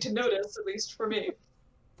was nothing to notice, at least for me.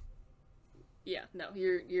 Yeah, no,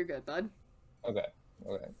 you're good, bud. Okay.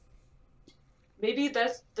 Maybe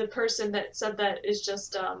that's the person that said that is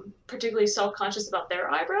just particularly self-conscious about their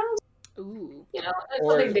eyebrows. Ooh. You know, that's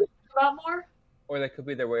something they think about more. Or that could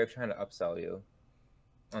be their way of trying to upsell you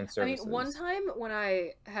on services. I mean, one time when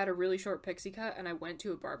I had a really short pixie cut and I went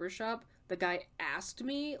to a barber shop, the guy asked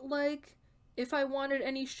me, like, if I wanted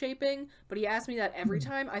any shaping, but he asked me that every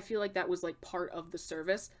time. I feel like that was, like, part of the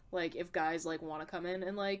service. Like, if guys, like, want to come in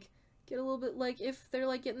and, like, get a little bit, like, if they're,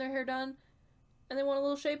 like, getting their hair done and they want a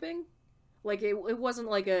little shaping. Like, it wasn't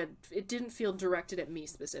like it didn't feel directed at me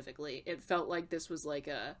specifically. It felt like this was like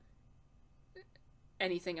a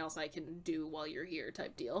anything else I can do while you're here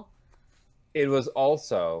type deal. It was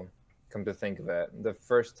also, come to think of it, the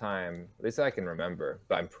first time, at least I can remember,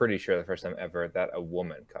 but I'm pretty sure the first time ever that a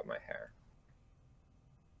woman cut my hair.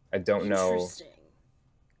 I don't know. Interesting.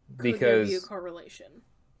 Because could there be a correlation?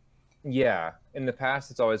 Yeah, in the past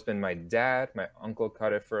it's always been my dad, my uncle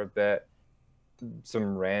cut it for a bit,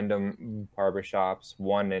 some random barbershops,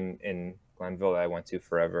 one in Glenville that I went to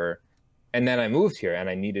forever. And then I moved here and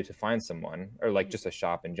I needed to find someone, or like just a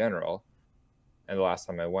shop in general. And the last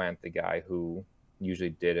time I went, the guy who usually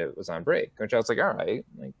did it was on break, which I was like, all right.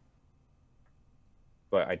 Like,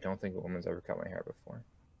 but I don't think a woman's ever cut my hair before.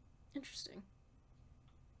 Interesting.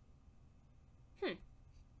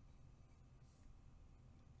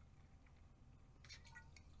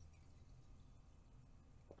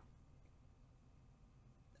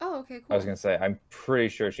 Oh, okay, cool. I was going to say, I'm pretty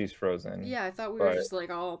sure she's frozen. Yeah, I thought we were just like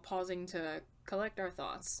all pausing to collect our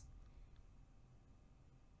thoughts.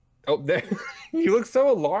 Oh, there. You look so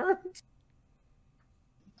alarmed.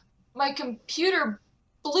 My computer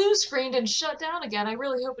blue screened and shut down again. I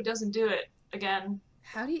really hope it doesn't do it again.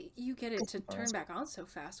 How do you get it to turn back on so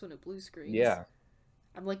fast when it blue screens? Yeah.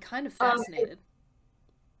 I'm like kind of fascinated.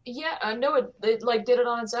 No, it like did it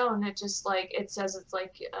on its own. It just like, it says it's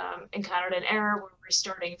like encountered an error, we're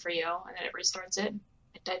restarting for you, and then it restarts it.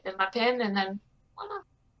 I type in my PIN and then voila.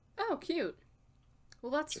 Oh, cute.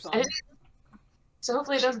 Well, that's fun. So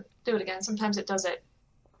hopefully it doesn't do it again. Sometimes it does it.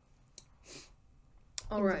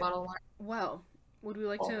 All right. Well, would we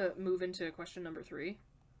like to move into question number 3?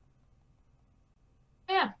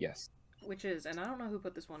 Yeah. Yes. Which is, and I don't know who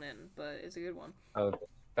put this one in, but it's a good one. Oh,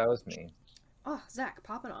 that was me. Oh, Zach,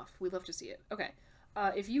 popping off. We'd love to see it. Okay.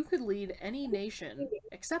 If you could lead any nation,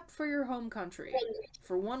 except for your home country,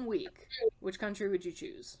 for 1 week, which country would you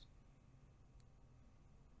choose?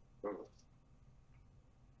 I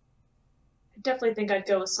definitely think I'd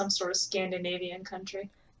go with some sort of Scandinavian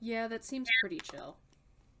country. Yeah, that seems pretty chill.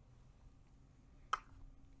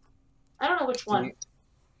 I don't know which one.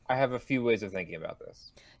 I have a few ways of thinking about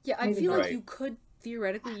this. Yeah, I feel like you could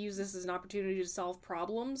theoretically use this as an opportunity to solve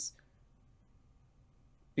problems.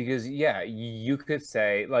 Because, yeah, you could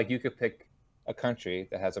say, like, you could pick a country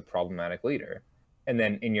that has a problematic leader, and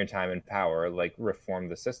then in your time in power, like, reform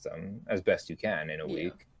the system as best you can in a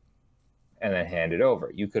week, and then hand it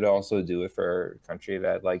over. You could also do it for a country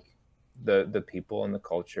that, like, the people and the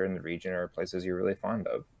culture and the region are places you're really fond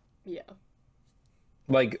of. Yeah.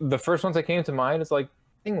 Like, the first ones that came to mind is, like,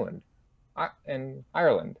 England and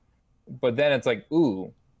Ireland. But then it's like,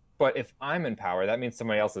 ooh, but if I'm in power, that means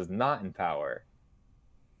somebody else is not in power.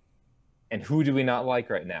 And who do we not like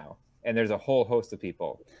right now? And there's a whole host of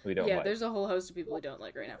people we don't like. Yeah, there's a whole host of people we don't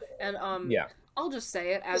like right now. And yeah. I'll just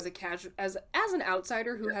say it as as an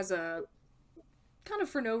outsider who has a kind of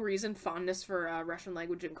for no reason fondness for Russian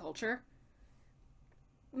language and culture.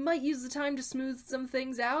 Might use the time to smooth some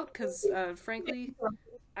things out because frankly,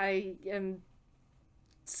 I am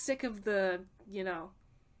sick of the,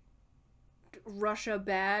 Russia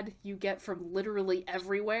bad you get from literally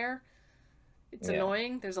everywhere. It's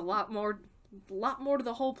annoying. There's a lot more to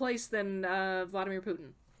the whole place than Vladimir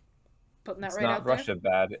Putin. Putting that right out there. It's not Russia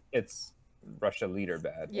bad. It's Russia leader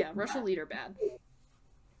bad. Yeah, Russia leader bad.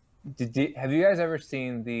 Have you guys ever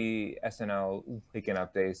seen the SNL Weekend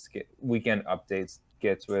Updates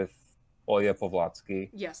skits with Olya Povlatsky?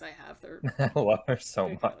 Yes, I have. I love her so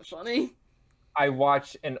much. Kind of funny. I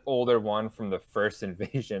watched an older one from the first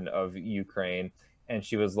invasion of Ukraine, and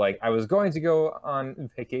she was like, I was going to go on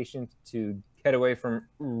vacation to get away from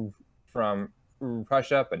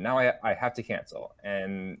Russia, but now I have to cancel.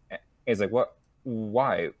 And he's like, what?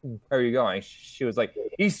 Why? Where are you going? She was like,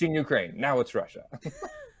 Eastern Ukraine. Now it's Russia.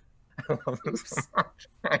 I love this so much.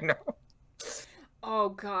 I know. Oh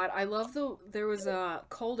God, I love there was a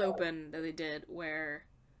cold open that they did where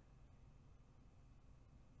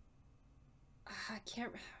I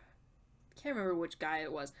can't remember which guy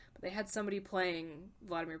it was, but they had somebody playing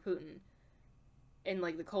Vladimir Putin in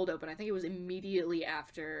like the cold open. I think it was immediately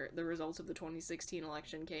after the results of the 2016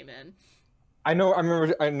 election came in. I know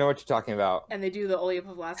what you're talking about. And they do the Olya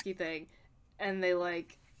Povlatsky thing, and they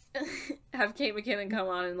like have Kate McKinnon come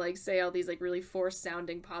on and like say all these like really forced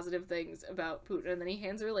sounding positive things about Putin, and then he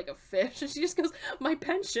hands her like a fish, and she just goes, "My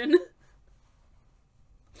pension."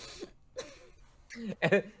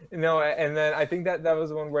 And then I think that was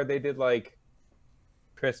the one where they did like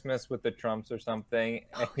Christmas with the Trumps or something,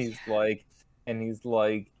 and he's like,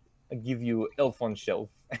 I give you elf on shelf.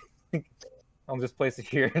 I'll just place it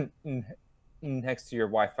here next to your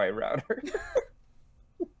Wi-Fi router.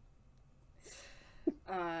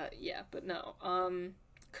 Yeah, but no.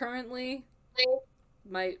 Currently,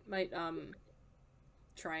 might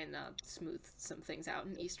try and smooth some things out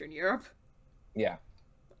in Eastern Europe. Yeah.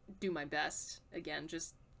 Do my best. Again,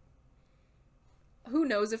 just who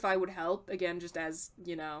knows if I would help, again, just as,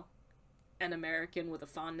 you know, an American with a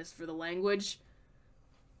fondness for the language.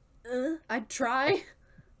 I'd try.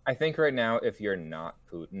 I think right now, if you're not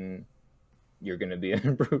Putin, you're gonna be an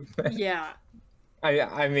improvement. Yeah.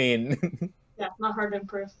 I mean... Yeah, not hard to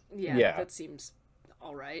improve. Yeah, that seems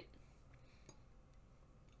alright.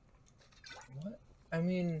 What? I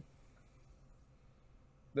mean...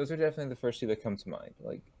 Those are definitely the first two that come to mind.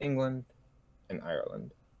 Like, England and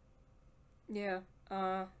Ireland. Yeah.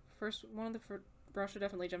 First, Russia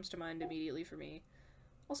definitely jumps to mind immediately for me.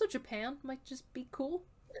 Also, Japan might just be cool.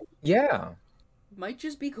 Yeah. Might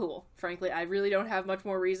just be cool. Frankly, I really don't have much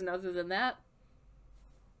more reason other than that.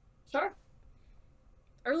 Sure.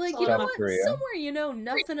 Or, like, you know what? Korea. Somewhere you know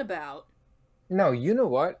nothing about. No, you know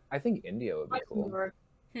what? I think India would be cool.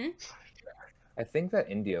 Hmm? I think that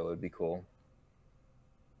India would be cool.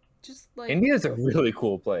 Just, like... India's a really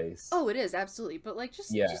cool place. Oh, it is, absolutely. But, like,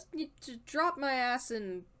 just drop my ass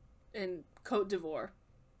in Cote d'Ivoire.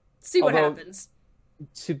 See what happens.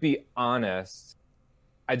 To be honest,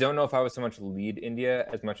 I don't know if I would so much lead India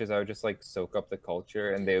as much as I would just, like, soak up the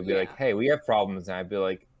culture, and they would be like, hey, we have problems, and I'd be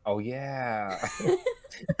like, oh, yeah.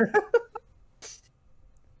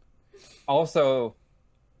 Also,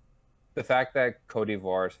 the fact that Cote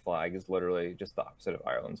d'Ivoire's flag is literally just the opposite of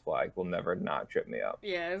Ireland's flag will never not trip me up.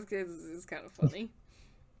 Yeah, it's kind of funny.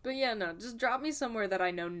 But yeah, no, just drop me somewhere that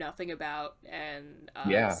I know nothing about and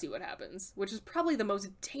see what happens. Which is probably the most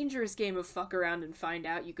dangerous game of fuck around and find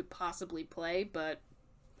out you could possibly play, but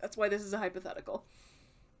that's why this is a hypothetical.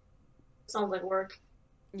 Sounds like work.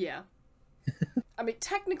 Yeah. I mean,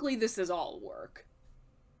 technically this is all work.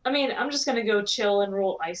 I mean, I'm just gonna go chill and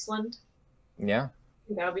rule Iceland. Yeah.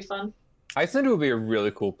 That would be fun. Iceland would be a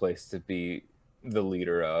really cool place to be the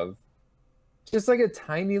leader of. Just like a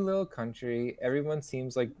tiny little country. Everyone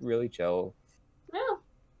seems like really chill. Yeah.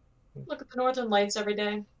 Look at the Northern Lights every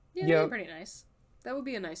day. Yeah, that'd be pretty nice. That would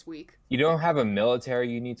be a nice week. You don't have a military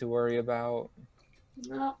you need to worry about.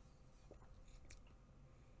 No.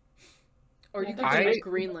 Or you could do like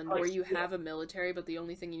Greenland, where you have a military, but the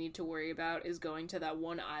only thing you need to worry about is going to that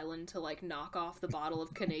one island to, like, knock off the bottle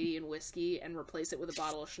of Canadian whiskey and replace it with a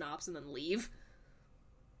bottle of schnapps and then leave.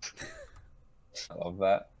 I love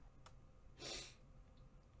that.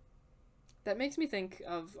 That makes me think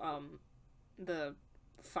of the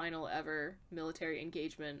final ever military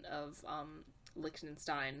engagement of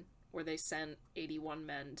Liechtenstein, where they sent 81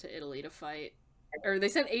 men to Italy to fight. Or they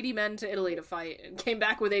sent 80 men to Italy to fight and came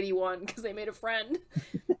back with 81 because they made a friend.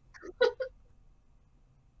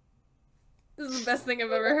 This is the best thing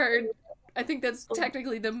I've ever heard. I think that's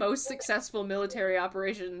technically the most successful military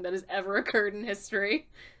operation that has ever occurred in history.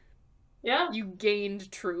 Yeah. You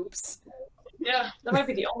gained troops. Yeah, that might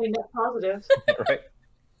be the only net positive. Right.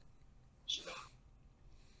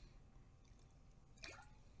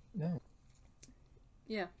 No.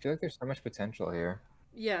 Yeah. I feel like there's so much potential here.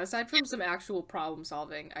 Yeah, aside from some actual problem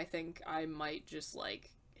solving, I think I might just, like,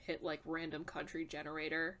 hit, like, random country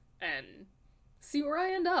generator and see where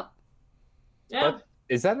I end up. Yeah. But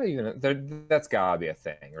is that even... That's gotta be a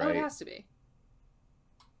thing, right? Oh, it has to be.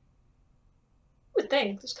 I would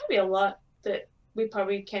think. There's gotta be a lot that we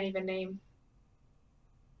probably can't even name.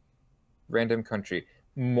 Random country.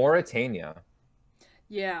 Mauritania.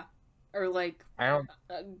 Yeah. Or, like... I don't...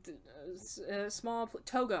 small...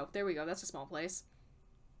 Togo. There we go. That's a small place.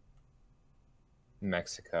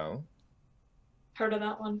 Mexico. Heard of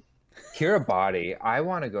that one. Kiribati. I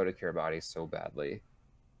want to go to Kiribati so badly.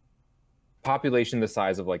 Population the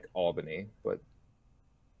size of, like, Albany, but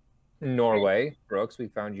Norway. Brooks, we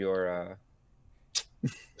found your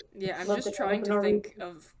Yeah, I'm just trying to think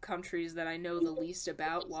of countries that I know the least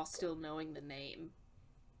about while still knowing the name,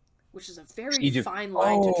 which is a very fine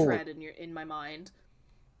line to tread in my mind.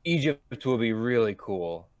 Egypt will be really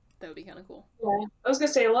cool. That would be kind of cool. Yeah, I was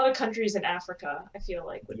gonna say a lot of countries in Africa, I feel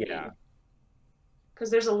like would be,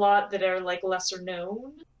 because there's a lot that are, like, lesser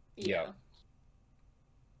known. Yeah.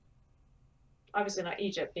 Obviously not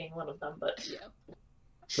Egypt being one of them, but yeah.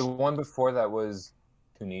 The one before that was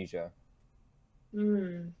Tunisia.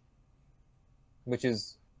 Which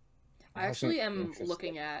is... I actually am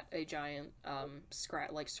looking at a giant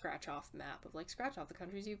scratch off map of, like, scratch off the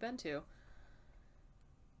countries you've been to.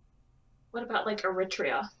 What about, like,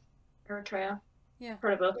 Eritrea? Yeah.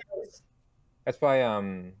 Heard of both of those. That's by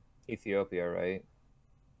Ethiopia, right?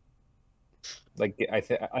 Like, I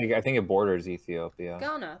think it borders Ethiopia.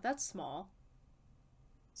 Ghana, that's small.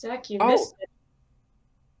 Zach, you missed it.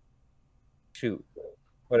 Shoot.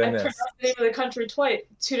 What I I missed? pronounced the name of the country twice,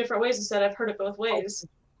 2 different ways and said I've heard it both ways.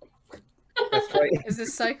 That's right. Is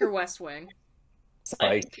this Psych or West Wing?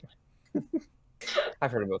 Psych.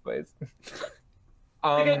 I've heard it both ways.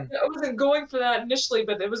 I wasn't going for that initially,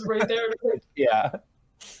 but it was right there. Yeah.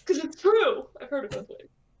 Because it's true. I've heard it both ways.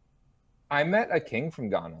 I met a king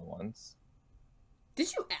from Ghana once.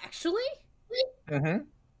 Did you actually? Mm-hmm.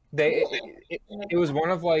 It was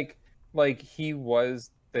one of like he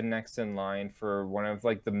was the next in line for one of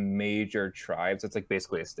like the major tribes. It's like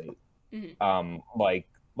basically a state. Mm-hmm.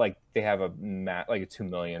 Like they have a 2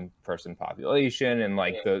 million person population, and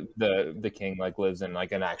like the king like lives in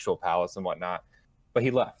like an actual palace and whatnot. But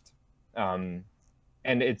he left, and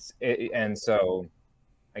so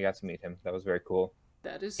I got to meet him. That was very cool.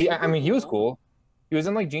 That is. He was cool. He was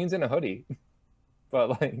in like jeans and a hoodie,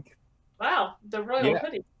 but like. Wow, the royal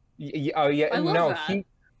hoodie. Oh yeah, I love no, that.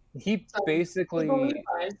 he basically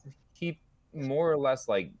he more or less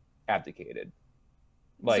like abdicated.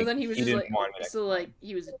 Like so then he was he just didn't want it. so like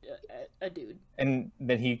he was a dude. And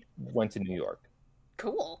then he went to New York.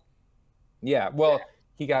 Cool. Yeah, well,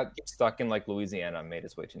 he got stuck in like Louisiana and made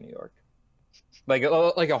his way to New York. Like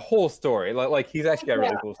a whole story. Like he's actually got a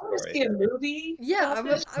really cool story. See a movie? Yeah, I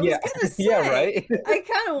was gonna say. Yeah, right. I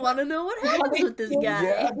kind of want to know what happens with this guy.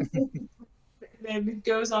 Yeah. And then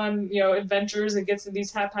goes on, adventures and gets in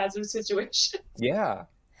these haphazard situations. Yeah.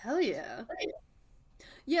 Hell yeah.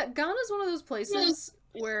 Yeah, Ghana's one of those places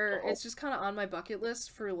where it's just kind of on my bucket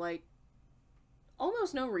list for like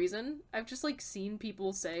almost no reason. I've just like seen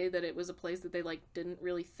people say that it was a place that they like didn't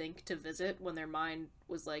really think to visit when their mind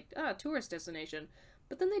was like, tourist destination.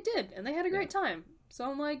 But then they did, and they had a great time. So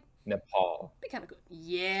I'm like, Nepal. Be kind of good.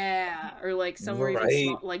 Yeah, or like somewhere even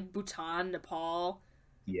small, like Bhutan, Nepal.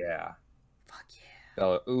 Yeah. Fuck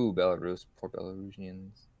yeah. Belarus. Poor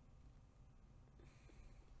Belarusians.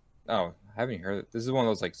 Oh, haven't you heard? This is one of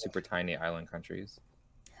those like super tiny island countries.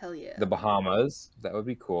 Hell yeah. The Bahamas. That would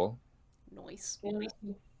be cool. Nice.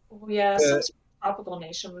 Yeah, some tropical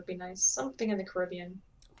nation would be nice. Something in the Caribbean.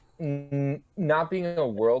 Not being a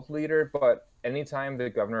world leader, but anytime the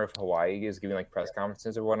governor of Hawaii is giving like press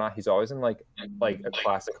conferences or whatnot, he's always in like a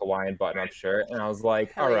classic Hawaiian button-up shirt, and I was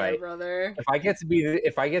like, hell all right, yeah, brother. if I get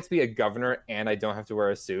to be a governor and I don't have to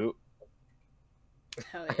wear a suit,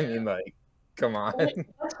 hell yeah. I mean, like, come on.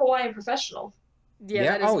 That's Hawaiian professional. Yeah.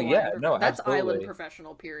 That is Hawaiian that's absolutely. island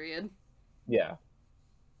professional. Period. Yeah.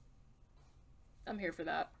 I'm here for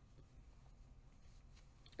that.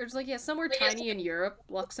 Or just like, somewhere tiny in Europe,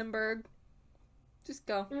 Luxembourg. Just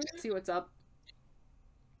go, see what's up.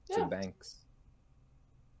 Some banks.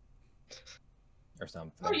 Or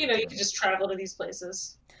something. Or, you could just travel to these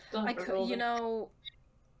places.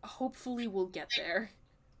 Hopefully we'll get there.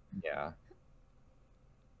 Yeah.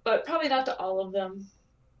 But probably not to all of them.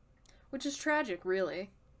 Which is tragic, really.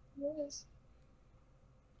 It is.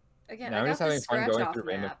 Again, now I got this scratch-off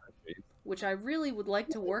random map, which I really would like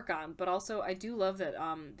to work on, but also I do love that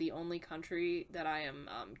the only country that I am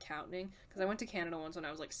counting, because I went to Canada once when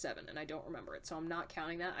I was like 7, and I don't remember it, so I'm not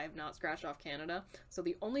counting that. I have not scratched off Canada. So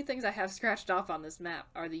the only things I have scratched off on this map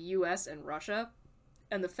are the US and Russia,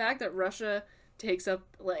 and the fact that Russia takes up,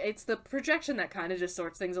 it's the projection that kind of just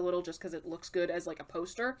sorts things a little just because it looks good as like a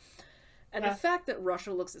poster, and the fact that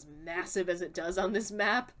Russia looks as massive as it does on this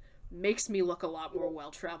map makes me look a lot more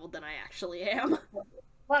well-traveled than I actually am. A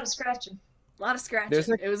lot of scratching.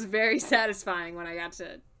 It was very satisfying when I got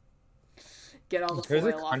to get all the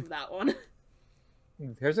foil off of that one.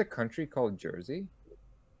 There's a country called Jersey.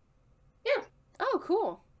 Yeah. Oh,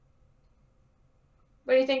 cool.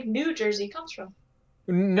 Where do you think New Jersey comes from?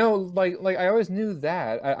 No, like I always knew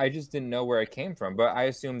that. I just didn't know where it came from, but I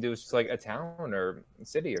assumed it was just like a town or a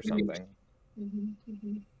city or something.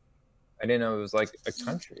 I didn't know it was like a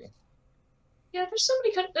country. Yeah, there's so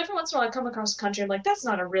many. Every once in a while, I come across a country. I'm like, that's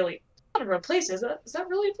not a real place, is it? Is that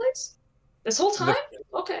really a place? This whole time?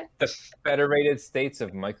 Okay. The Federated States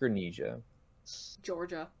of Micronesia.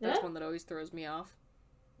 Georgia. That's one that always throws me off.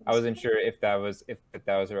 I wasn't sure if that was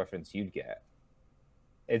a reference you'd get.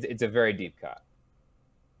 It's a very deep cut.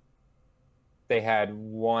 They had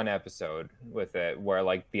one episode with it where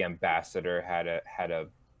like the ambassador had a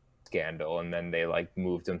scandal, and then they like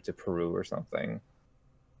moved him to Peru or something.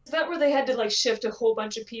 Is that where they had to like shift a whole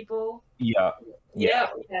bunch of people? Yeah. I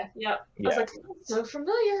was like, so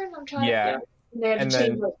familiar, and I'm trying. Yeah. And they had to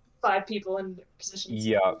change like 5 people in their positions.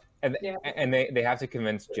 Yeah. And they have to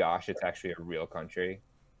convince Josh it's actually a real country.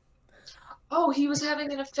 Oh, he was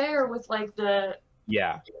having an affair with like their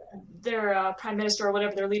prime minister or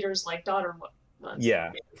whatever their leader's like daughter was.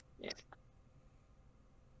 Yeah.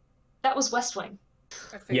 That was West Wing.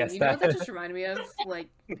 I figured, Yes, you know what that- that just reminded me of? Like,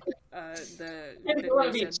 the bit go on where a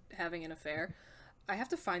you beach. said having an affair. I have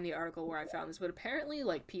to find the article where I found this, but apparently,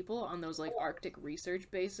 like, people on those, like, Arctic research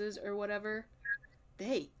bases or whatever,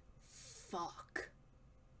 they fuck.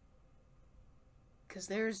 Because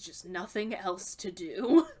there's just nothing else to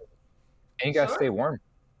do. And you gotta Sure. stay warm.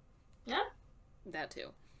 Yeah. That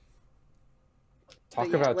too. Talk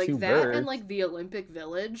But yeah, about like two that birds. and, like, the Olympic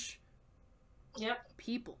Village. Yep.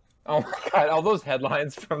 People. Oh my god, all those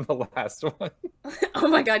headlines from the last one. Oh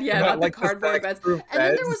my god, yeah, about Like the the cardboard beds. sex-proof And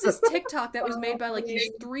then there beds. was this TikTok that was made by like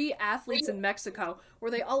these 3 athletes in Mexico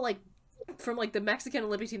where they all like from like the Mexican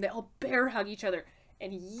Olympic team, they all bear hug each other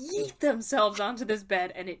and yeet themselves onto this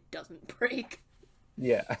bed and it doesn't break.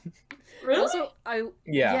 Yeah. Really? Also,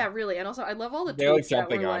 Yeah. really. And also I love all the They're, like, tweets that were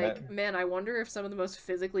jumping on like, it. man, I wonder if some of the most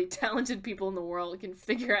physically talented people in the world can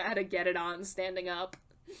figure out how to get it on standing up.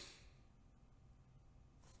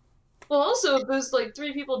 Well, also, if those like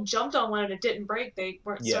 3 people jumped on one and it didn't break, they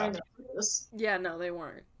weren't Yeah. starting to do this. Yeah, no, they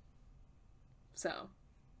weren't. So,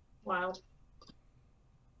 Wild.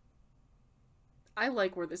 I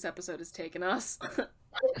like where this episode has taken us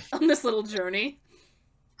on this little journey.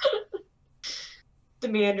 The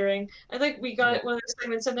meandering. I think we got one of those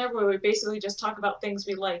segments in there where we basically just talk about things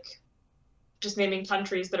we like, just naming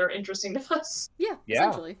countries that are interesting to us. Yeah, Yeah.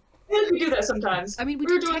 essentially. Yeah, we do that sometimes. I mean, we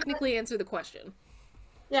were did doing technically answer the question.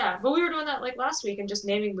 Yeah, but we were doing that like last week and just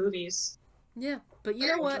naming movies. Yeah, but you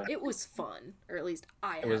know what? It was fun, or at least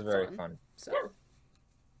I had It was very fun. fun. So,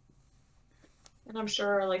 And I'm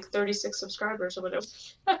sure like 36 subscribers or whatever.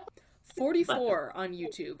 44 on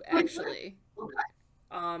YouTube, actually.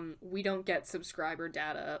 We don't get subscriber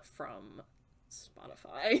data from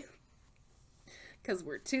Spotify. Because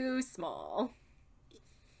we're too small.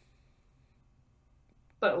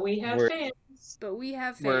 But we have We're- fans. But we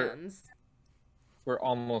have We're- fans. We're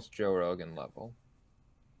almost Joe Rogan level.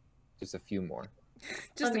 Just a few more.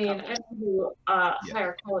 Just I a mean, couple. I can do Yeah.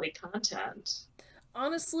 higher quality content.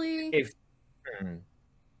 Honestly, If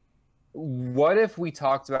what if we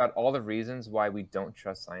talked about all the reasons why we don't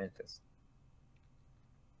trust scientists?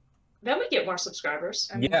 Then we get more subscribers.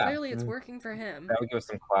 I mean, Yeah. clearly it's working for him. That would give us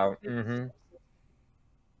some clout.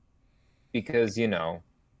 Because,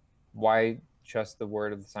 why trust the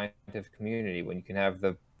word of the scientific community when you can have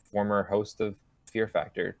the former host of Fear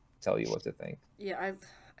Factor tell you what to think? Yeah,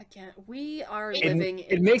 I can't. We are It, living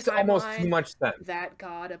in it makes a almost timeline too much sense. that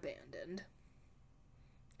God abandoned.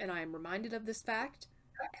 And I am reminded of this fact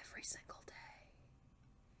every single day.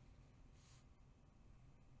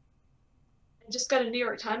 I just got a New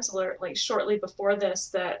York Times alert like shortly before this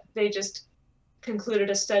that they just concluded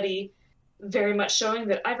a study very much showing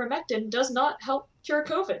that ivermectin does not help cure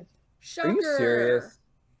COVID. Shocker. Are you serious?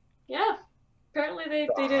 Yeah. Apparently they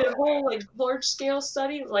did a whole like large scale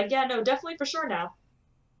study. Like, yeah, no, definitely for sure now.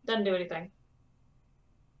 Doesn't do anything.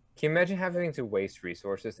 Can you imagine having to waste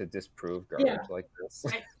resources to disprove garbage like this?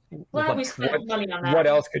 Glad we Like, spent money on that. What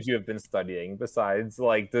else could you have been studying besides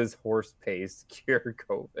like does horse paste cure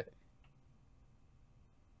COVID?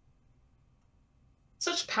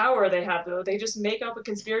 Such power they have though. They just make up a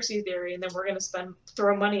conspiracy theory and then we're gonna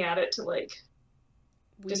throw money at it to like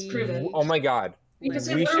disprove it. Oh my god. Because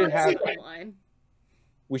We it's should literally have secret.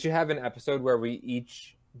 we should have an episode where we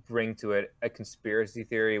each bring to it a conspiracy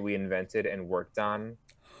theory we invented and worked on.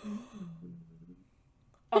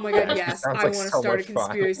 Oh my god, yes. Sounds I like want to so start a much fun.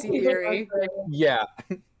 conspiracy theory. Yeah.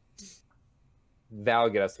 That'll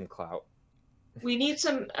get us some clout. We need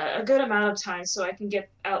a good amount of time so I can get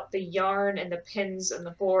out the yarn and the pins and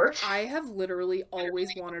the board. I have literally always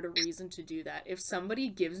wanted a reason to do that. If somebody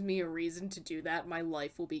gives me a reason to do that, my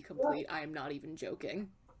life will be complete. I am not even joking.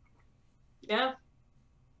 Yeah.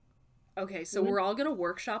 Okay, so we're all gonna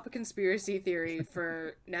workshop a conspiracy theory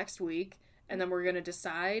for next week, and then we're gonna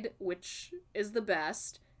decide which is the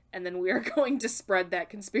best, and then we are going to spread that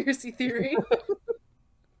conspiracy theory.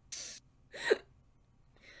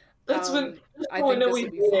 That's I think this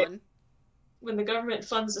will be fun. When the government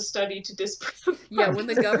funds a study to disprove. Yeah, when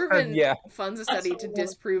the government Yeah. funds a study to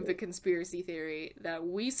disprove the conspiracy theory that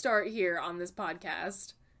we start here on this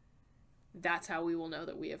podcast, that's how we will know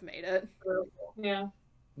that we have made it. Yeah.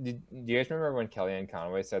 Do you guys remember when Kellyanne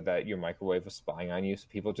Conway said that your microwave was spying on you? So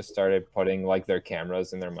people just started putting like their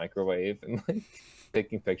cameras in their microwave and like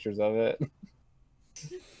taking pictures of it.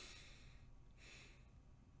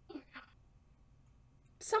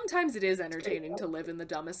 Sometimes it is entertaining to live in the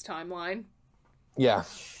dumbest timeline. Yeah.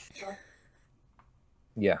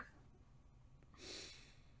 Yeah.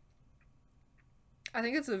 I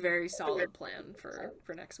think it's a very solid plan for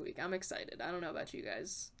next week. I'm excited. I don't know about you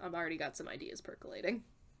guys. I've already got some ideas percolating.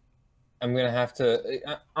 I'm gonna have to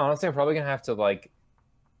honestly I'm probably gonna have to like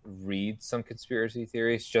read some conspiracy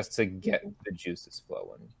theories just to get the juices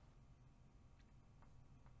flowing.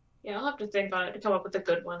 Yeah, I'll have to think on it to come up with a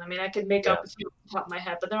good one. I mean, I could make up a few off the top of my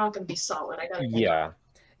head, but they're not going to be solid. I gotta think.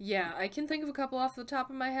 Yeah, I can think of a couple off the top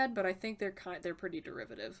of my head, but I think they're pretty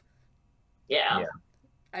derivative. Yeah.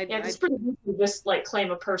 It's pretty easy to just like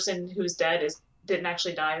claim a person who's dead didn't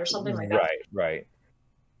actually die or something like that. Right.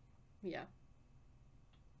 Yeah.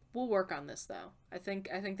 We'll work on this though. I think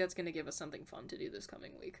that's going to give us something fun to do this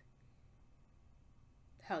coming week.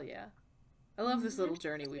 Hell yeah. I love this little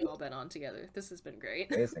journey we've all been on together. This has been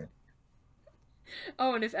great. Amazing.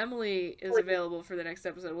 Oh, and if Emily is available for the next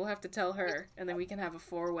episode, we'll have to tell her, and then we can have a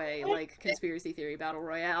 4-way, like, conspiracy theory battle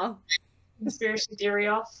royale. Conspiracy theory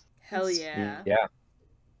off? Hell yeah. Yeah.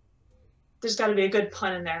 There's got to be a good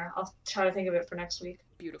pun in there. I'll try to think of it for next week.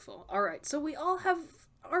 Beautiful. All right, so we all have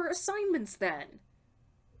our assignments then.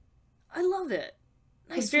 I love it.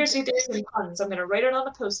 Nice. Conspiracy theories and puns. I'm going to write it on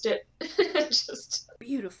a Post-it. Just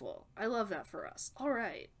beautiful. I love that for us. All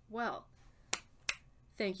right. Well,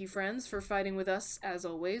 thank you, friends, for fighting with us. As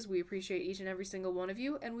always, we appreciate each and every single one of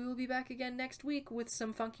you, and we will be back again next week with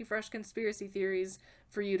some funky, fresh conspiracy theories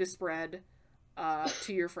for you to spread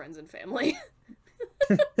to your friends and family.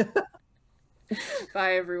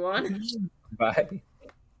 Bye, everyone. Bye.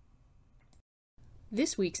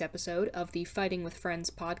 This week's episode of the Fighting with Friends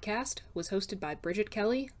podcast was hosted by Bridget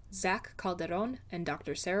Kelly, Zach Calderon, and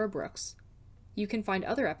Dr. Sarah Brooks. You can find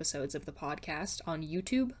other episodes of the podcast on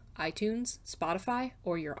YouTube, iTunes, Spotify,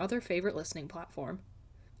 or your other favorite listening platform.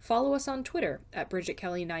 Follow us on Twitter at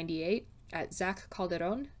BridgetKelly98, at Zach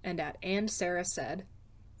Calderon, and at @AndSarahSaid.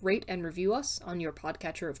 Rate and review us on your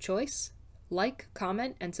podcatcher of choice. Like,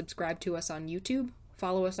 comment, and subscribe to us on YouTube.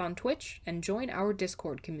 Follow us on Twitch, and join our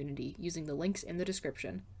Discord community using the links in the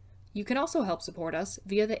description. You can also help support us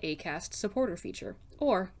via the Acast supporter feature,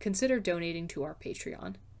 or consider donating to our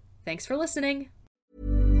Patreon. Thanks for listening!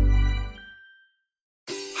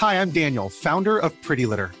 Hi, I'm Daniel, founder of Pretty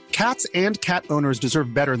Litter. Cats and cat owners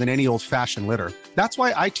deserve better than any old-fashioned litter. That's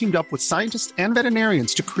why I teamed up with scientists and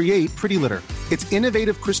veterinarians to create Pretty Litter. Its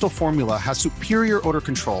innovative crystal formula has superior odor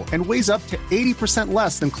control and weighs up to 80%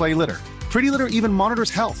 less than clay litter. Pretty Litter even monitors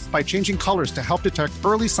health by changing colors to help detect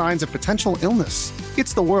early signs of potential illness.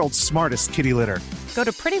 It's the world's smartest kitty litter. Go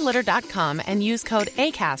to prettylitter.com and use code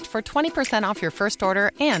ACAST for 20% off your first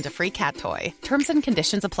order and a free cat toy. Terms and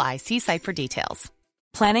conditions apply. See site for details.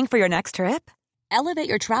 Planning for your next trip? Elevate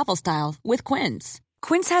your travel style with Quince.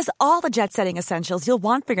 Quince has all the jet-setting essentials you'll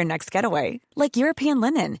want for your next getaway, like European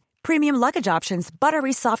linen, premium luggage options,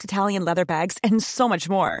 buttery soft Italian leather bags, and so much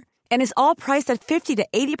more. And is all priced at 50 to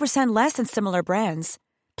 80% less than similar brands.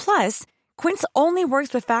 Plus, Quince only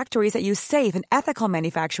works with factories that use safe and ethical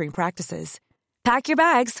manufacturing practices. Pack your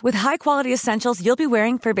bags with high-quality essentials you'll be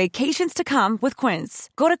wearing for vacations to come with Quince.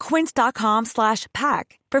 Go to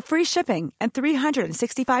quince.com/pack for free shipping and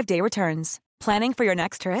 365-day returns. Planning for your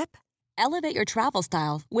next trip? Elevate your travel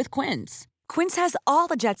style with Quince. Quince has all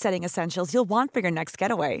the jet-setting essentials you'll want for your next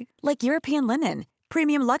getaway, like European linen,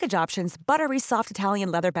 premium luggage options, buttery soft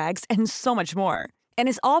Italian leather bags, and so much more. And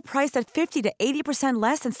is all priced at 50 to 80%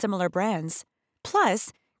 less than similar brands.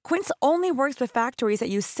 Plus, Quince only works with factories that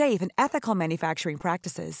use safe and ethical manufacturing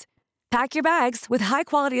practices. Pack your bags with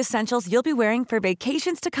high-quality essentials you'll be wearing for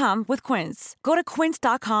vacations to come with Quince. Go to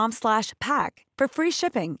quince.com/pack for free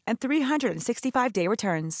shipping and 365-day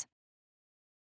returns.